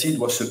 Les chrétiens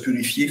doivent se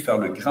purifier, faire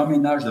le grand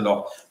ménage de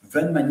leur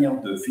vaine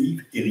manière de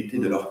vivre, héritée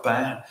de leur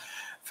père,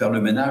 faire le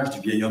ménage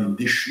du vieil homme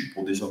déchu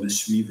pour désormais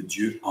suivre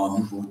Dieu en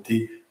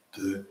nouveauté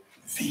de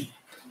vie.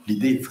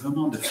 L'idée est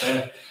vraiment de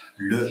faire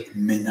le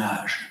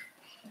ménage,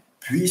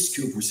 puisque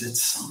vous êtes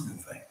sans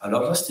levain.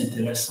 Alors là, c'est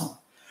intéressant.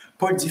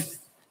 Paul dit,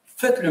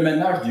 faites le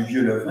ménage du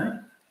vieux levain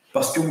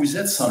parce que vous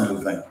êtes sans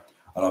levain.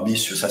 Alors bien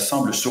sûr, ça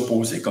semble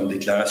s'opposer comme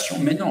déclaration,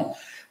 mais non.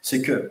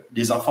 C'est que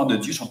les enfants de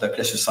Dieu sont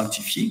appelés à se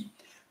sanctifier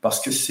parce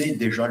que c'est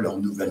déjà leur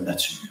nouvelle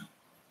nature.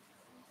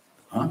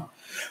 Hein?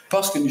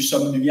 Parce que nous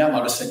sommes lumière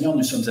dans le Seigneur,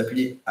 nous sommes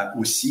appelés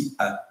aussi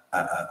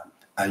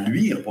à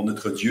luire pour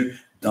notre Dieu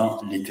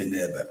dans les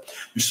ténèbres.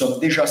 Nous sommes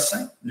déjà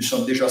saints, nous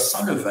sommes déjà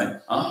sans levain,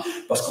 hein,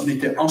 parce qu'on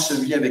était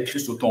ensevelis avec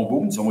Christ au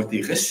tombeau, nous avons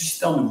été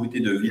ressuscités en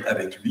nouveauté de vie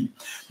avec lui.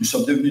 Nous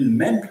sommes devenus une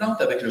même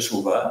plante avec le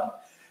Sauveur,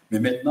 mais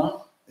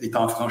maintenant,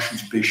 étant franchis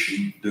du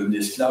péché,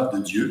 devenus esclaves de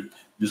Dieu,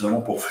 nous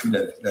avons pour fruit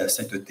la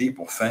sainteté,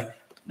 pour fin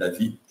la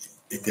vie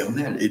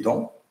éternelle. Et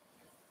donc,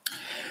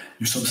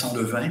 nous sommes sans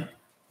levain,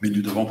 mais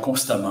nous devons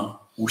constamment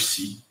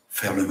aussi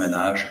faire le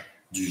ménage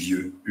du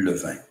vieux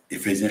levain.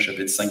 Éphésiens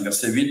chapitre 5,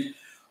 verset 8.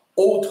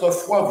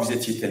 Autrefois, vous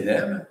étiez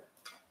ténèbres,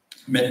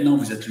 maintenant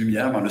vous êtes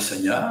lumière dans le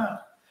Seigneur.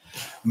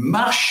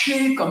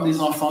 Marchez comme des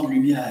enfants de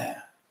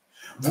lumière.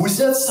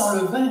 Vous êtes sans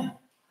levain,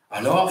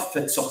 alors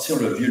faites sortir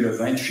le vieux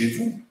levain de chez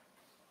vous.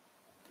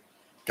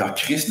 Car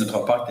Christ,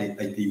 notre Père, a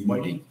été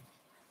immolé.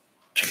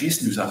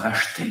 Christ nous a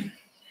rachetés.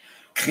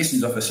 Christ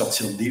nous a fait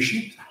sortir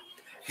d'Égypte.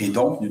 Et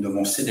donc, nous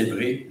devons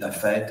célébrer la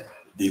fête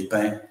des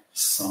pains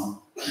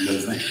sans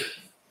levain.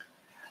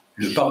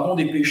 Le pardon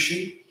des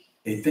péchés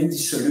est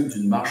indissoluble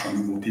d'une marche en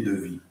nouveauté de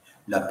vie.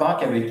 La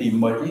Pâque avait été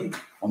immolée,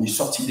 on est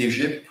sorti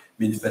d'Égypte,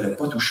 mais il ne fallait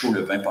pas toucher au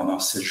levain pendant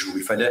 7 jours.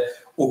 Il fallait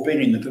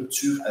opérer une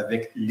rupture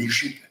avec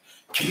l'Égypte.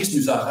 Christ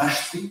nous a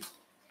rachetés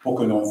pour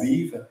que l'on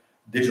vive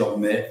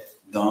désormais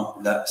dans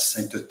la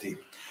sainteté.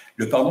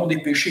 Le pardon des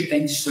péchés est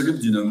indissoluble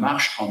d'une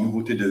marche en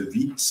nouveauté de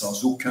vie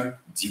sans aucun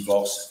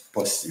divorce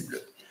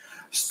possible.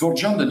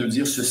 Spurgeon de nous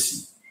dire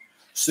ceci.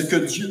 Ce que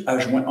Dieu a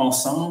joint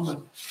ensemble,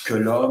 que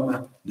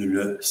l'homme ne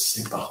le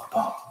sépare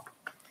pas.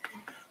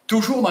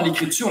 Toujours dans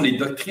l'Écriture, les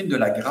doctrines de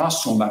la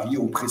grâce sont mariées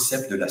aux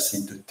préceptes de la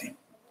sainteté.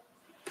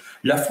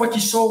 La foi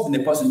qui sauve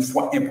n'est pas une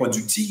foi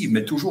improductive,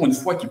 mais toujours une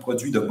foi qui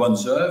produit de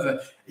bonnes œuvres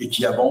et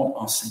qui abonde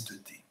en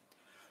sainteté.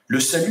 Le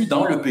salut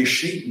dans le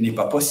péché n'est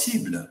pas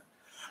possible.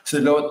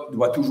 Cela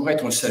doit toujours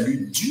être un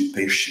salut du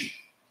péché.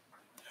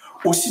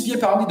 Aussi bien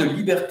parler de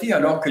liberté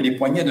alors que les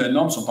poignets d'un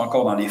homme sont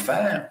encore dans les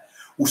fers,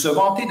 ou se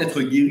vanter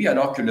d'être guéri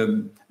alors que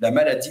la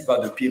maladie va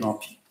de pire en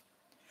pire,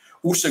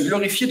 ou se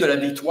glorifier de la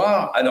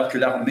victoire alors que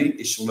l'armée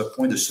est sur le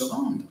point de se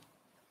rendre.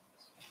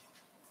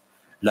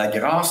 La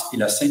grâce et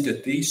la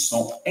sainteté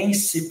sont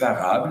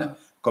inséparables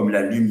comme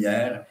la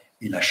lumière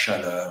et la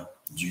chaleur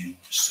du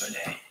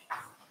soleil.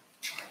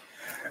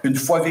 Une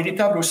foi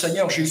véritable au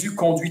Seigneur Jésus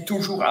conduit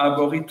toujours à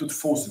abhorrer toute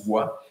fausse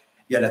voie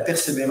et à la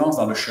persévérance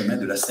dans le chemin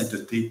de la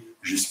sainteté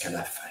jusqu'à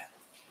la fin.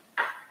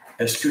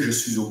 Est-ce que je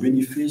suis au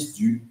bénéfice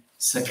du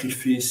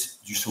sacrifice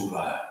du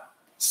Sauveur?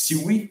 Si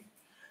oui,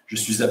 je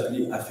suis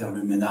appelé à faire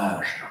le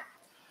ménage,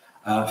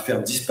 à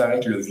faire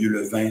disparaître le vieux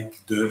levain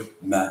de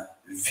ma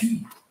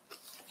vie.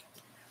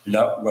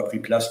 Là où a pris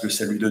place le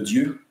salut de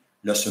Dieu,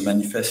 là se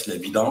manifeste la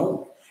vie d'en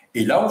haut.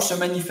 Et là où se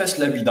manifeste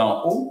la vie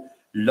d'en haut,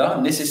 là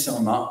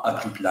nécessairement a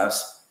pris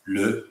place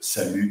le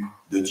salut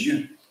de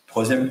Dieu.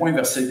 Troisième point,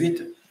 verset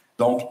 8.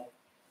 Donc,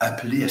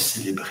 appelé à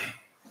célébrer.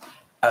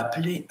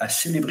 Appelé à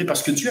célébrer,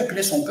 parce que Dieu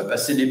appelait son peuple à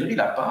célébrer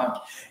la Pâque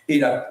et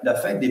la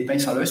fête des pains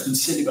sans levain, c'est une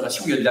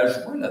célébration, il y a de la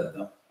joie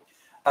là-dedans.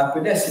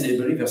 Appelé à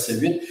célébrer, verset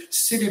 8,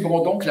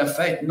 célébrons donc la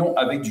fête, non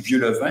avec du vieux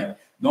levain,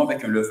 non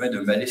avec un levain de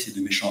malice et de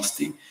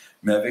méchanceté,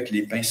 mais avec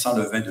les pains sans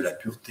levain de la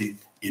pureté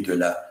et de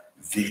la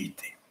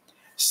vérité.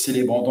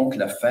 Célébrons donc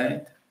la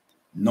fête,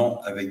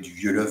 non avec du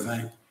vieux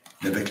levain,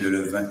 mais avec le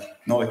levain,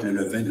 non avec le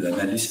levain de la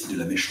malice et de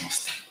la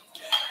méchanceté.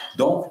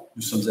 Donc,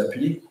 nous sommes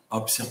appelés à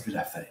observer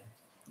la fête.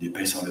 des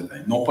pains sans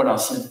levain. Non pas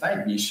l'ancienne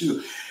fête, bien sûr,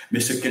 mais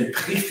ce qu'elle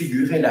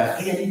préfigurait, la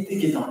réalité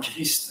qui est en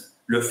Christ.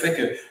 Le fait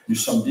que nous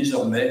sommes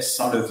désormais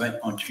sans levain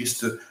en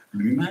Christ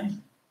lui-même.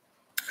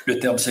 Le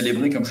terme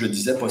célébrer, comme je le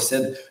disais,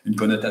 possède une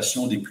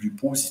connotation des plus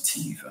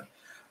positives.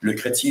 Le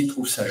chrétien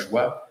trouve sa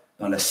joie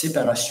dans la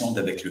séparation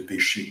d'avec le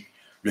péché.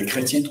 Le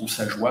chrétien trouve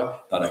sa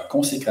joie dans la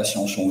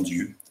consécration de son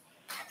Dieu.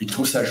 Il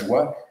trouve sa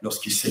joie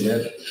lorsqu'il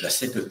célèbre la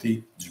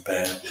sainteté du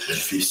Père, du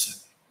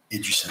Fils et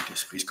du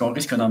Saint-Esprit. Est-ce qu'on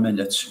risque un emmène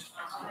là-dessus?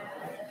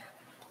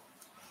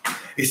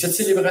 Et cette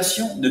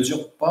célébration ne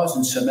dure pas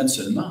une semaine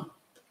seulement,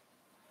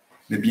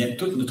 mais bien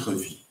toute notre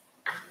vie.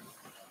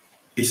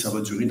 Et ça va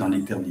durer dans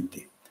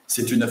l'éternité.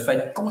 C'est une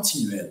fête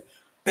continuelle,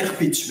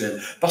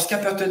 perpétuelle. Parce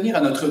qu'appartenir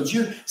à notre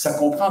Dieu, ça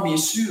comprend bien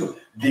sûr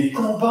des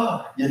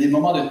combats. Il y a des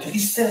moments de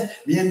tristesse,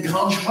 mais il y a une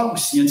grande joie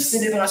aussi, il y a une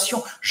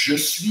célébration. Je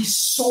suis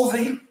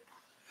sauvé.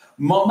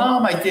 Mon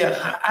âme a été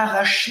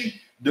arrachée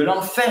de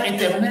l'enfer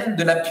éternel,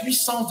 de la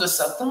puissance de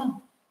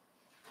Satan,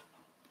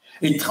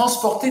 et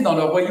transportée dans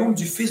le royaume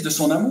du Fils de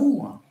son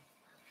amour.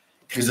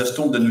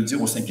 Chrysostome de nous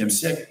dire au 5e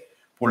siècle,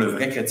 pour le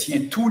vrai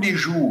chrétien, tous les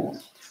jours,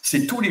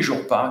 c'est tous les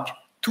jours Pâques,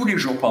 tous les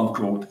jours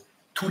Pentecôte,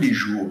 tous les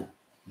jours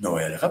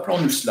Noël.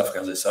 Rappelons-nous cela,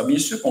 frères et sœurs. Bien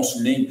sûr qu'on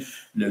souligne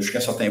jusqu'à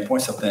un certain point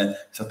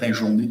certaines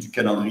journées du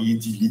calendrier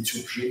dit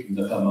liturgique,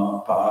 notamment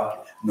Pâques,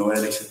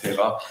 Noël, etc.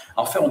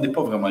 En fait, on n'est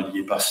pas vraiment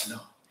lié par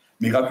cela.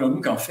 Mais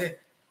rappelons-nous qu'en fait,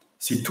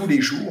 c'est tous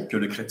les jours que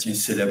le chrétien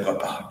célèbre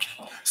Pâques.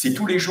 C'est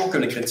tous les jours que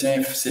le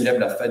chrétien célèbre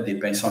la fête des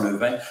pains sans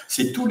levain.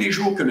 C'est tous les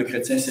jours que le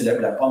chrétien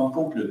célèbre la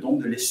Pentecôte, le don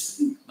de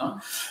l'Esprit. Hein?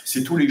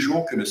 C'est tous les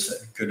jours que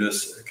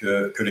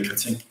le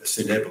chrétien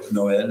célèbre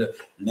Noël,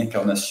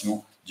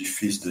 l'incarnation du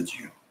Fils de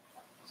Dieu.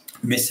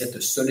 Mais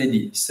cette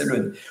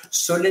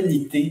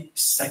solennité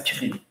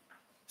sacrée,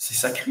 c'est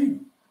sacré,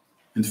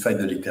 une fête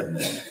de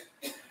l'Éternel.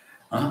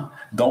 Hein?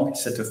 Donc,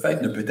 cette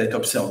fête ne peut être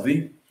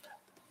observée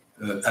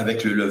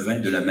avec le levain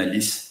de la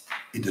malice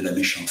et de la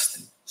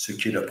méchanceté, ce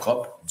qui est le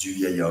propre du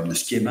vieil homme, de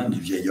ce qui émane du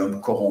vieil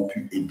homme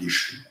corrompu et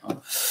déchu. Hein?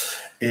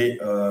 Quel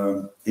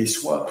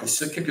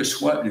que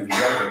soit le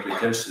visage avec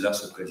lequel cela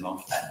se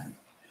présente à nous.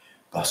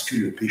 Parce que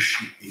le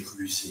péché est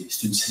rusé,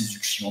 c'est une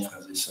séduction,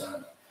 frères et sœurs.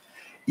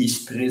 Il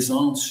se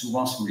présente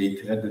souvent sous les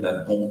traits de la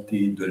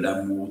bonté, de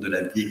l'amour, de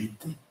la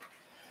vérité.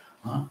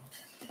 Hein?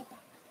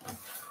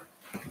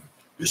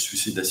 Le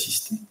suicide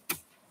assisté,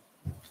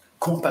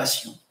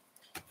 compassion.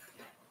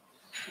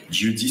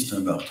 Dieu dit c'est un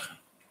meurtre.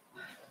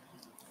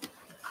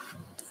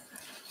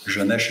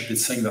 Genèse chapitre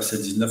 5, verset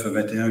 19 à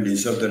 21,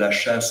 les œuvres de la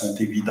chair sont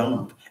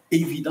évidentes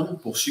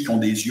pour ceux qui ont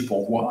des yeux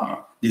pour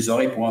voir, des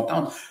oreilles pour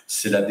entendre.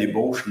 C'est la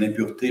débauche,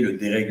 l'impureté, le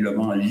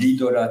dérèglement,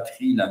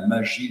 l'idolâtrie, la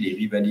magie, les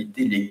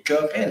rivalités, les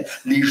querelles,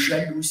 les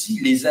jalousies,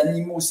 les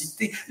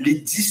animosités, les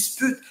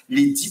disputes,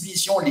 les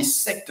divisions, les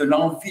sectes,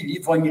 l'envie,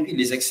 l'ivrognerie,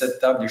 les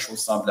acceptables, les choses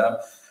semblables.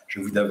 Je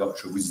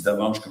vous dis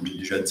d'avance, comme j'ai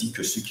déjà dit,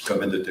 que ceux qui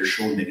commettent de telles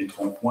choses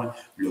n'hériteront point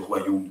le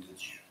royaume de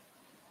Dieu.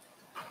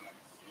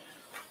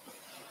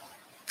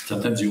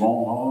 Certains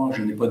diront,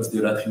 je n'ai pas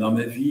d'idolâtrie dans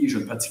ma vie, je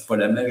ne pratique pas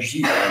la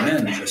magie.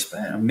 Amen,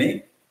 j'espère.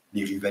 Mais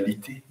les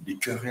rivalités, les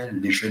querelles,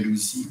 les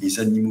jalousies, les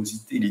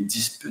animosités, les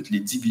disputes, les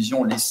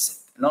divisions,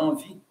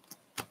 l'envie.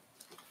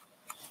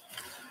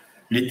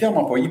 Les termes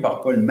employés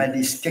par Paul,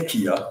 malice,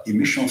 kakia et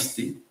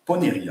méchanceté,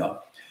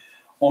 poneria,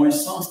 ont un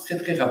sens très,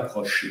 très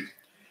rapproché.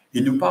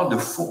 Il nous parle de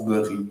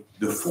fourberie,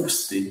 de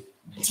fausseté,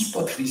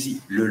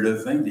 d'hypocrisie, le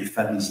levain des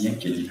pharisiens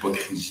qui est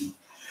l'hypocrisie,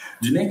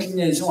 d'une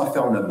inclinaison à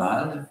faire le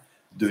mal,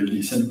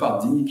 ça nous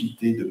parle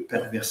d'iniquité, de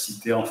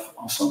perversité,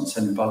 en somme, ça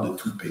nous parle de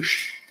tout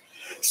péché.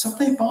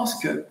 Certains pensent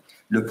que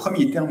le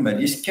premier terme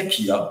malice,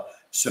 kakia,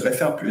 se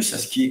réfère plus à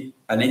ce qui est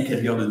à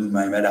l'intérieur de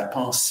nous-mêmes, à la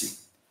pensée,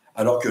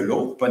 alors que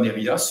l'autre,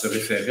 poneria, se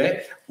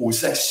référait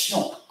aux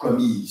actions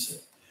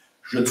commises.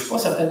 Je ne suis pas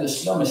certain de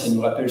cela, mais ça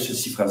nous rappelle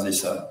ceci, frères et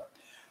sœurs.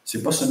 Ce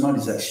n'est pas seulement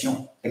les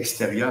actions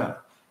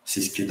extérieures,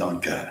 c'est ce qui est dans le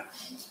cœur.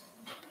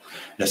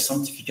 La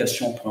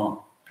sanctification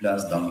prend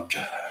place dans le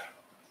cœur.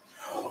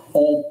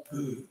 On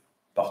peut,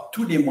 par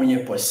tous les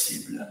moyens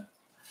possibles,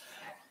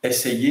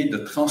 essayer de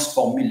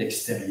transformer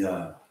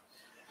l'extérieur.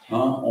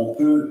 Hein? On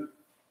peut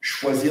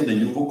choisir des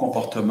nouveaux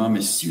comportements,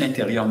 mais si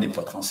l'intérieur n'est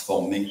pas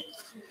transformé,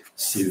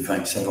 c'est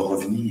vain, ça va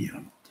revenir.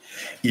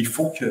 Il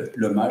faut que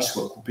le mal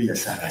soit coupé à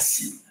sa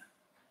racine.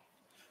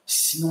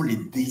 Sinon, les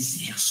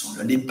désirs sont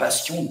là, les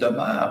passions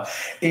demeurent.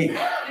 Et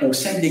au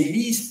sein de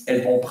l'Église,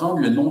 elles vont prendre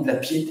le nom de la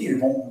piété, elles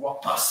vont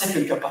pouvoir passer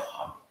quelque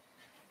part.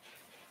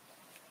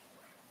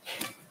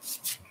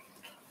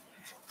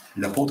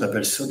 L'apôtre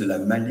appelle ça de la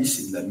malice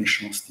et de la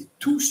méchanceté.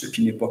 Tout ce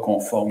qui n'est pas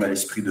conforme à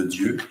l'Esprit de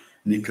Dieu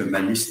n'est que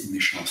malice et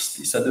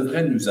méchanceté. Ça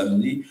devrait nous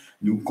amener,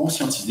 nous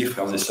conscientiser,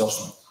 frères et sœurs,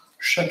 sur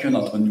chacun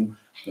d'entre nous,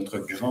 notre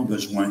grand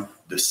besoin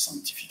de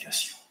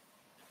sanctification.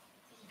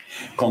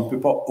 Qu'on ne peut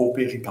pas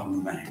opérer par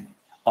nous-mêmes.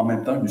 En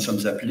même temps, nous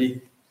sommes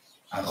appelés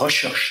à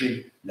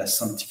rechercher la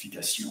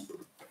sanctification,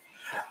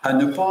 à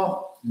ne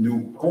pas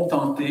nous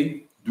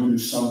contenter d'où nous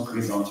sommes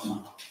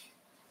présentement,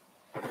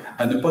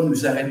 à ne pas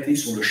nous arrêter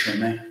sur le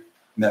chemin,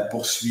 mais à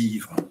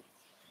poursuivre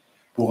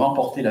pour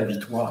remporter la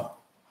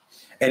victoire.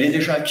 Elle est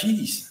déjà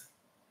acquise.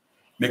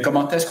 Mais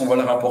comment est-ce qu'on va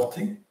le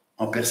remporter?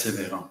 En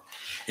persévérant.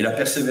 Et la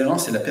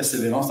persévérance, c'est la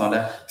persévérance dans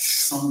la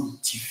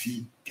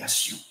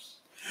sanctification.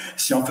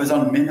 C'est en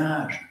faisant le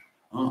ménage,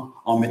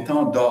 en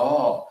mettant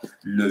dehors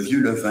le vieux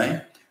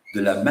levain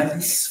de la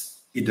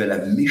malice et de la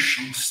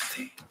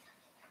méchanceté.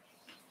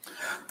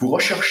 Pour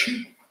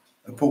rechercher,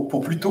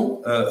 pour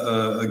plutôt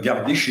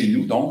garder chez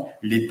nous, donc,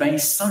 les pains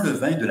sans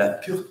levain de la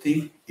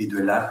pureté et de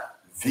la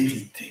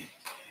vérité.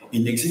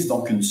 Il n'existe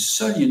donc qu'une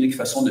seule et unique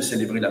façon de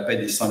célébrer la paix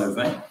des sans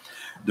levain,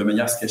 de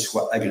manière à ce qu'elle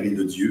soit agréée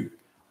de Dieu,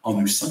 en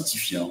nous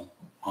sanctifiant,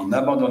 en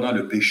abandonnant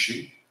le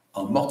péché,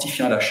 en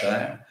mortifiant la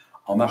chair,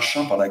 en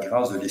marchant par la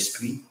grâce de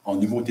l'Esprit, en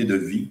nouveauté de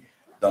vie,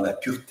 dans la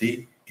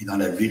pureté et dans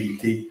la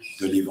vérité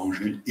de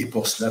l'Évangile. Et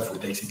pour cela, il faut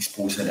être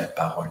exposé à la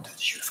parole de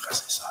Dieu, frères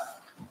et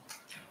sœurs.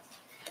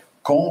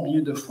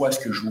 Combien de fois est-ce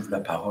que j'ouvre la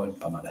parole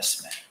pendant la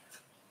semaine?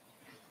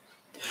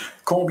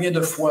 Combien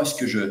de fois est-ce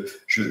que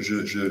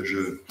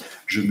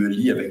je me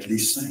lie avec les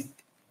saints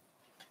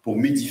pour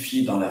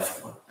m'édifier dans la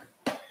foi?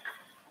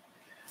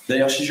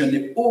 D'ailleurs, si je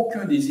n'ai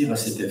aucun désir à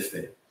cet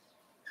effet,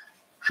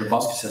 je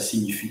pense que ça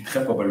signifie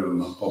très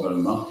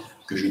probablement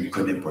que je ne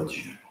connais pas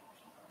Dieu.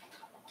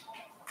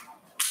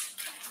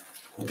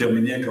 Pour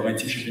terminer, 1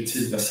 Corinthiens chapitre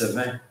 6, verset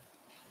 20.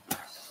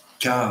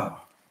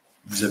 Car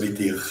vous avez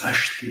été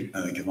rachetés à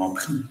un grand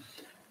prix.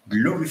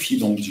 Glorifiez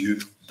donc Dieu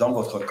dans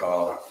votre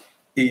corps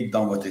et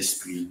dans votre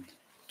esprit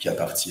qui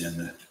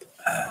appartiennent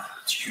à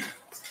Dieu.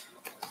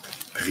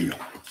 Prions.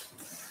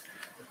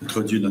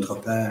 Notre Dieu, notre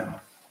Père,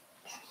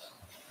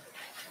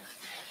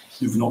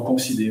 nous voulons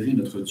considérer,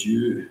 notre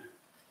Dieu,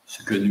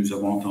 ce que nous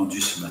avons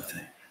entendu ce matin.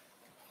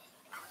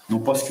 Non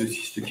pas ce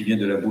qui vient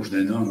de la bouche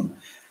d'un homme,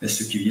 mais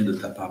ce qui vient de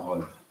ta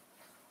parole.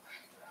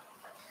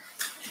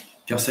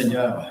 Car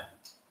Seigneur,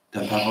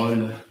 ta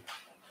parole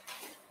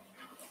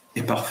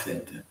est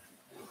parfaite.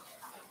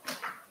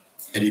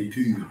 Elle est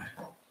pure,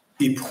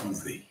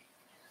 éprouvée,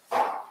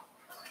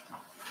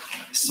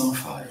 sans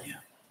faille,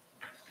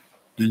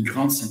 d'une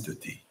grande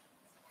sainteté.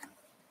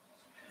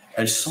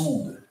 Elle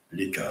sonde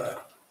les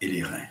cœurs et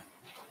les reins.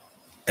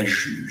 Elle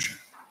juge.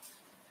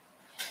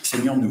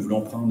 Seigneur, nous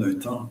voulons prendre un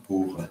temps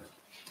pour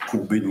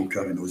courber nos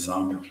cœurs et nos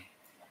âmes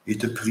et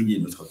te prier,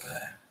 notre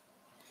Père,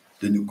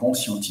 de nous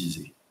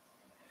conscientiser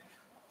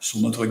sur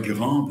notre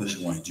grand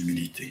besoin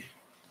d'humilité,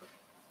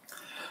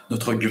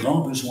 notre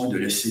grand besoin de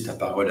laisser ta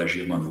parole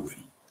agir dans nos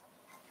vies.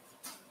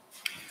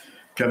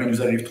 Car il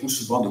nous arrive trop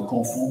souvent de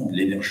confondre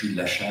l'énergie de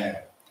la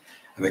chair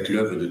avec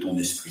l'œuvre de ton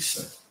Esprit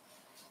Saint,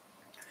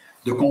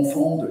 de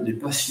confondre les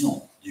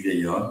passions du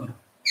vieil homme,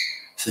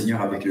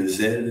 Seigneur, avec le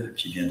zèle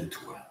qui vient de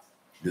toi,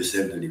 le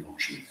zèle de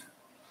l'Évangile.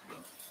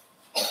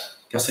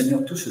 Car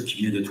Seigneur, tout ce qui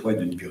vient de toi est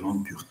d'une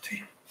grande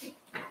pureté,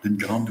 d'une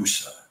grande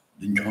douceur,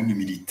 d'une grande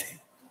humilité,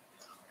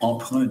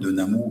 empreint d'un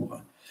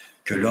amour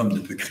que l'homme ne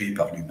peut créer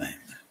par lui-même.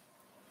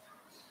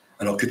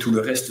 Alors que tout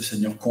le reste,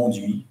 Seigneur,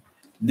 conduit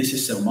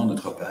nécessairement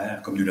notre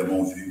Père, comme nous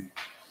l'avons vu,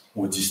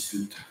 aux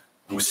disputes,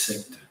 aux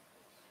sectes,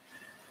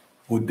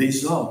 au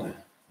désordre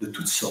de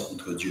toutes sortes,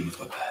 notre Dieu,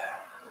 notre Père.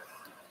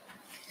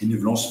 Et nous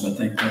voulons ce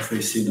matin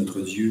confesser, notre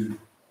Dieu,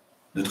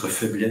 notre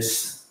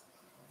faiblesse,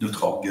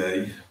 notre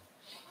orgueil,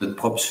 notre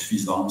propre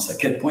suffisance, à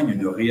quel point nous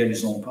ne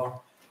réalisons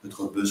pas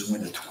notre besoin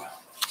de toi.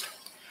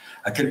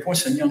 À quel point,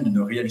 Seigneur, nous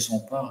ne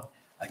réalisons pas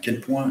à quel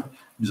point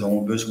nous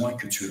avons besoin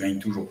que tu règnes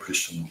toujours plus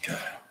sur nos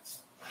cœurs,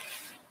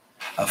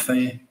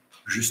 afin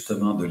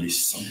justement de les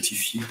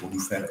sanctifier pour nous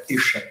faire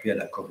échapper à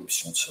la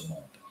corruption de ce monde.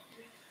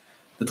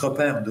 Notre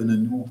Père,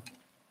 donne-nous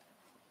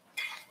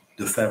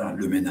de faire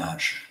le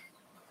ménage.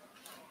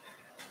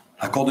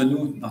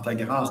 Accorde-nous, dans ta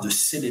grâce, de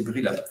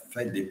célébrer la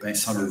fête des pains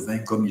sans levain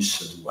comme il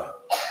se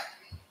doit,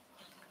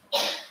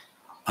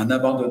 en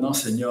abandonnant,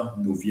 Seigneur,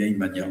 nos vieilles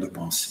manières de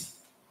penser,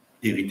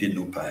 héritées de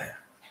nos pères.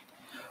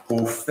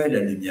 Oh, fais la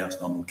lumière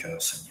dans nos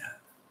cœurs, Seigneur.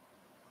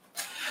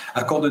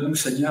 Accorde-nous,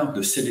 Seigneur,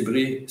 de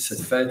célébrer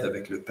cette fête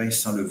avec le pain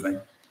sans levain,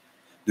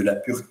 de la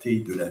pureté,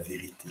 de la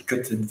vérité.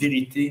 Que cette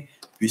vérité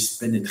puisse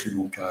pénétrer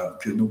nos cœurs,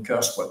 que nos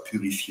cœurs soient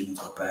purifiés,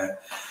 notre Père,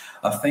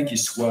 afin qu'ils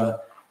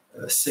soient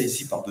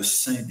saisis par de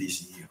saints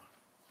désirs.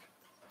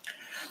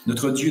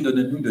 Notre Dieu,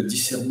 donne-nous de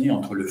discerner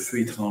entre le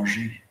feu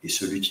étranger et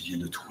celui qui vient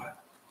de toi,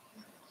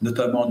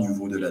 notamment au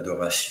niveau de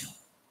l'adoration.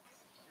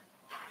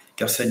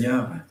 Car,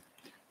 Seigneur,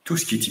 tout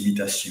ce qui est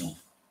imitation,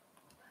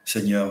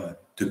 Seigneur,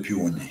 te pue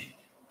au nez.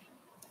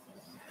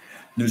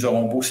 Nous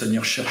aurons beau,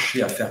 Seigneur,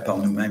 chercher à faire par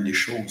nous-mêmes les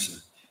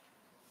choses.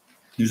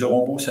 Nous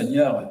aurons beau,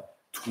 Seigneur,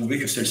 trouver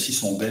que celles-ci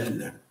sont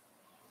belles,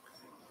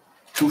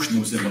 touchent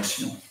nos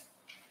émotions.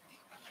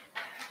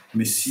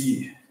 Mais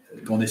si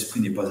ton esprit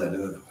n'est pas à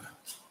l'œuvre,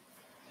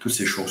 toutes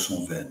ces choses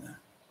sont vaines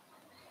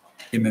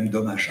et même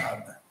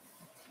dommageables,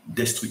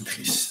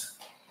 destructrices,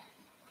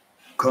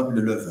 comme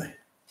le levain,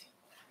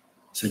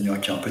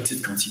 Seigneur, qui en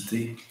petite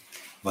quantité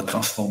va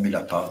transformer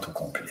la pâte au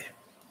complet.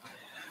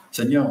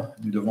 Seigneur,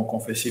 nous devons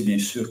confesser bien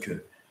sûr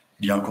qu'il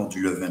y a encore du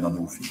levain dans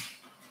nos vies,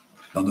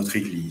 dans notre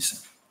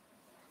Église.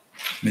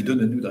 Mais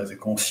donne-nous d'être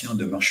conscients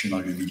de marcher dans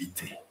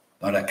l'humilité,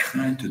 dans la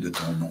crainte de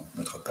ton nom,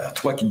 notre Père,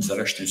 toi qui nous as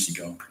racheté un si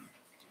grand prix.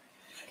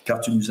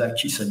 Car tu nous as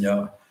acquis,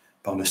 Seigneur,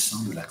 par le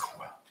sang de la croix.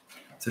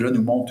 Cela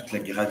nous montre toute la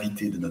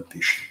gravité de notre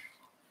péché,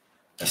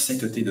 la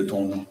sainteté de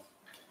ton nom.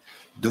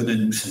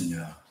 Donne-nous,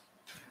 Seigneur,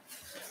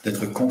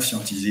 d'être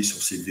conscientisés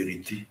sur ces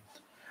vérités,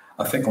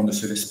 afin qu'on ne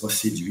se laisse pas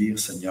séduire,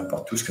 Seigneur,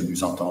 par tout ce que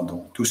nous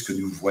entendons, tout ce que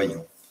nous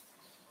voyons.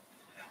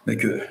 Mais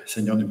que,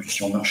 Seigneur, nous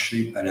puissions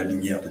marcher à la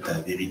lumière de ta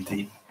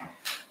vérité,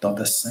 dans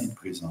ta sainte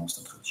présence,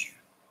 notre Dieu,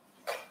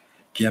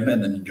 qui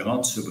amène à une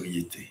grande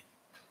sobriété,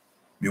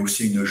 mais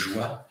aussi une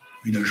joie,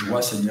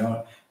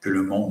 Seigneur, que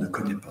le monde ne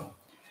connaît pas.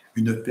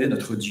 Une paix,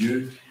 notre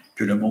Dieu,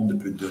 que le monde ne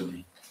peut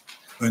donner.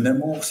 Un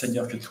amour,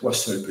 Seigneur, que toi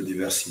seul peux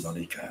déverser dans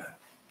les cœurs.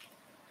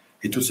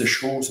 Et toutes ces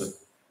choses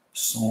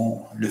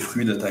sont le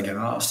fruit de ta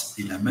grâce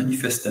et la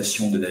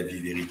manifestation de la vie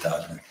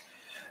véritable.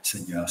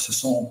 Seigneur, ce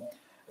sont,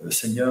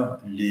 Seigneur,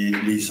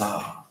 les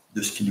arts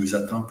de ce qui nous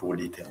attend pour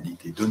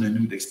l'éternité.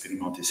 Donne-nous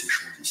d'expérimenter ces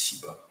choses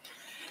ici-bas.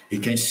 Et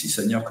qu'ainsi,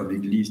 Seigneur, comme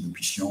Église, nous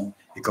puissions,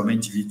 et comme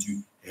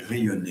individus,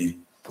 rayonner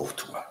pour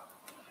toi.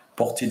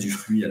 Porter du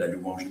fruit à la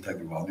louange de ta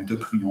gloire. Nous te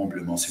prions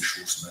humblement ces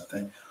choses ce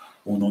matin,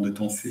 au nom de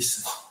ton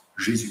Fils,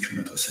 Jésus-Christ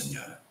notre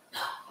Seigneur.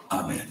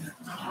 Amen.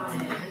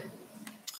 Amen.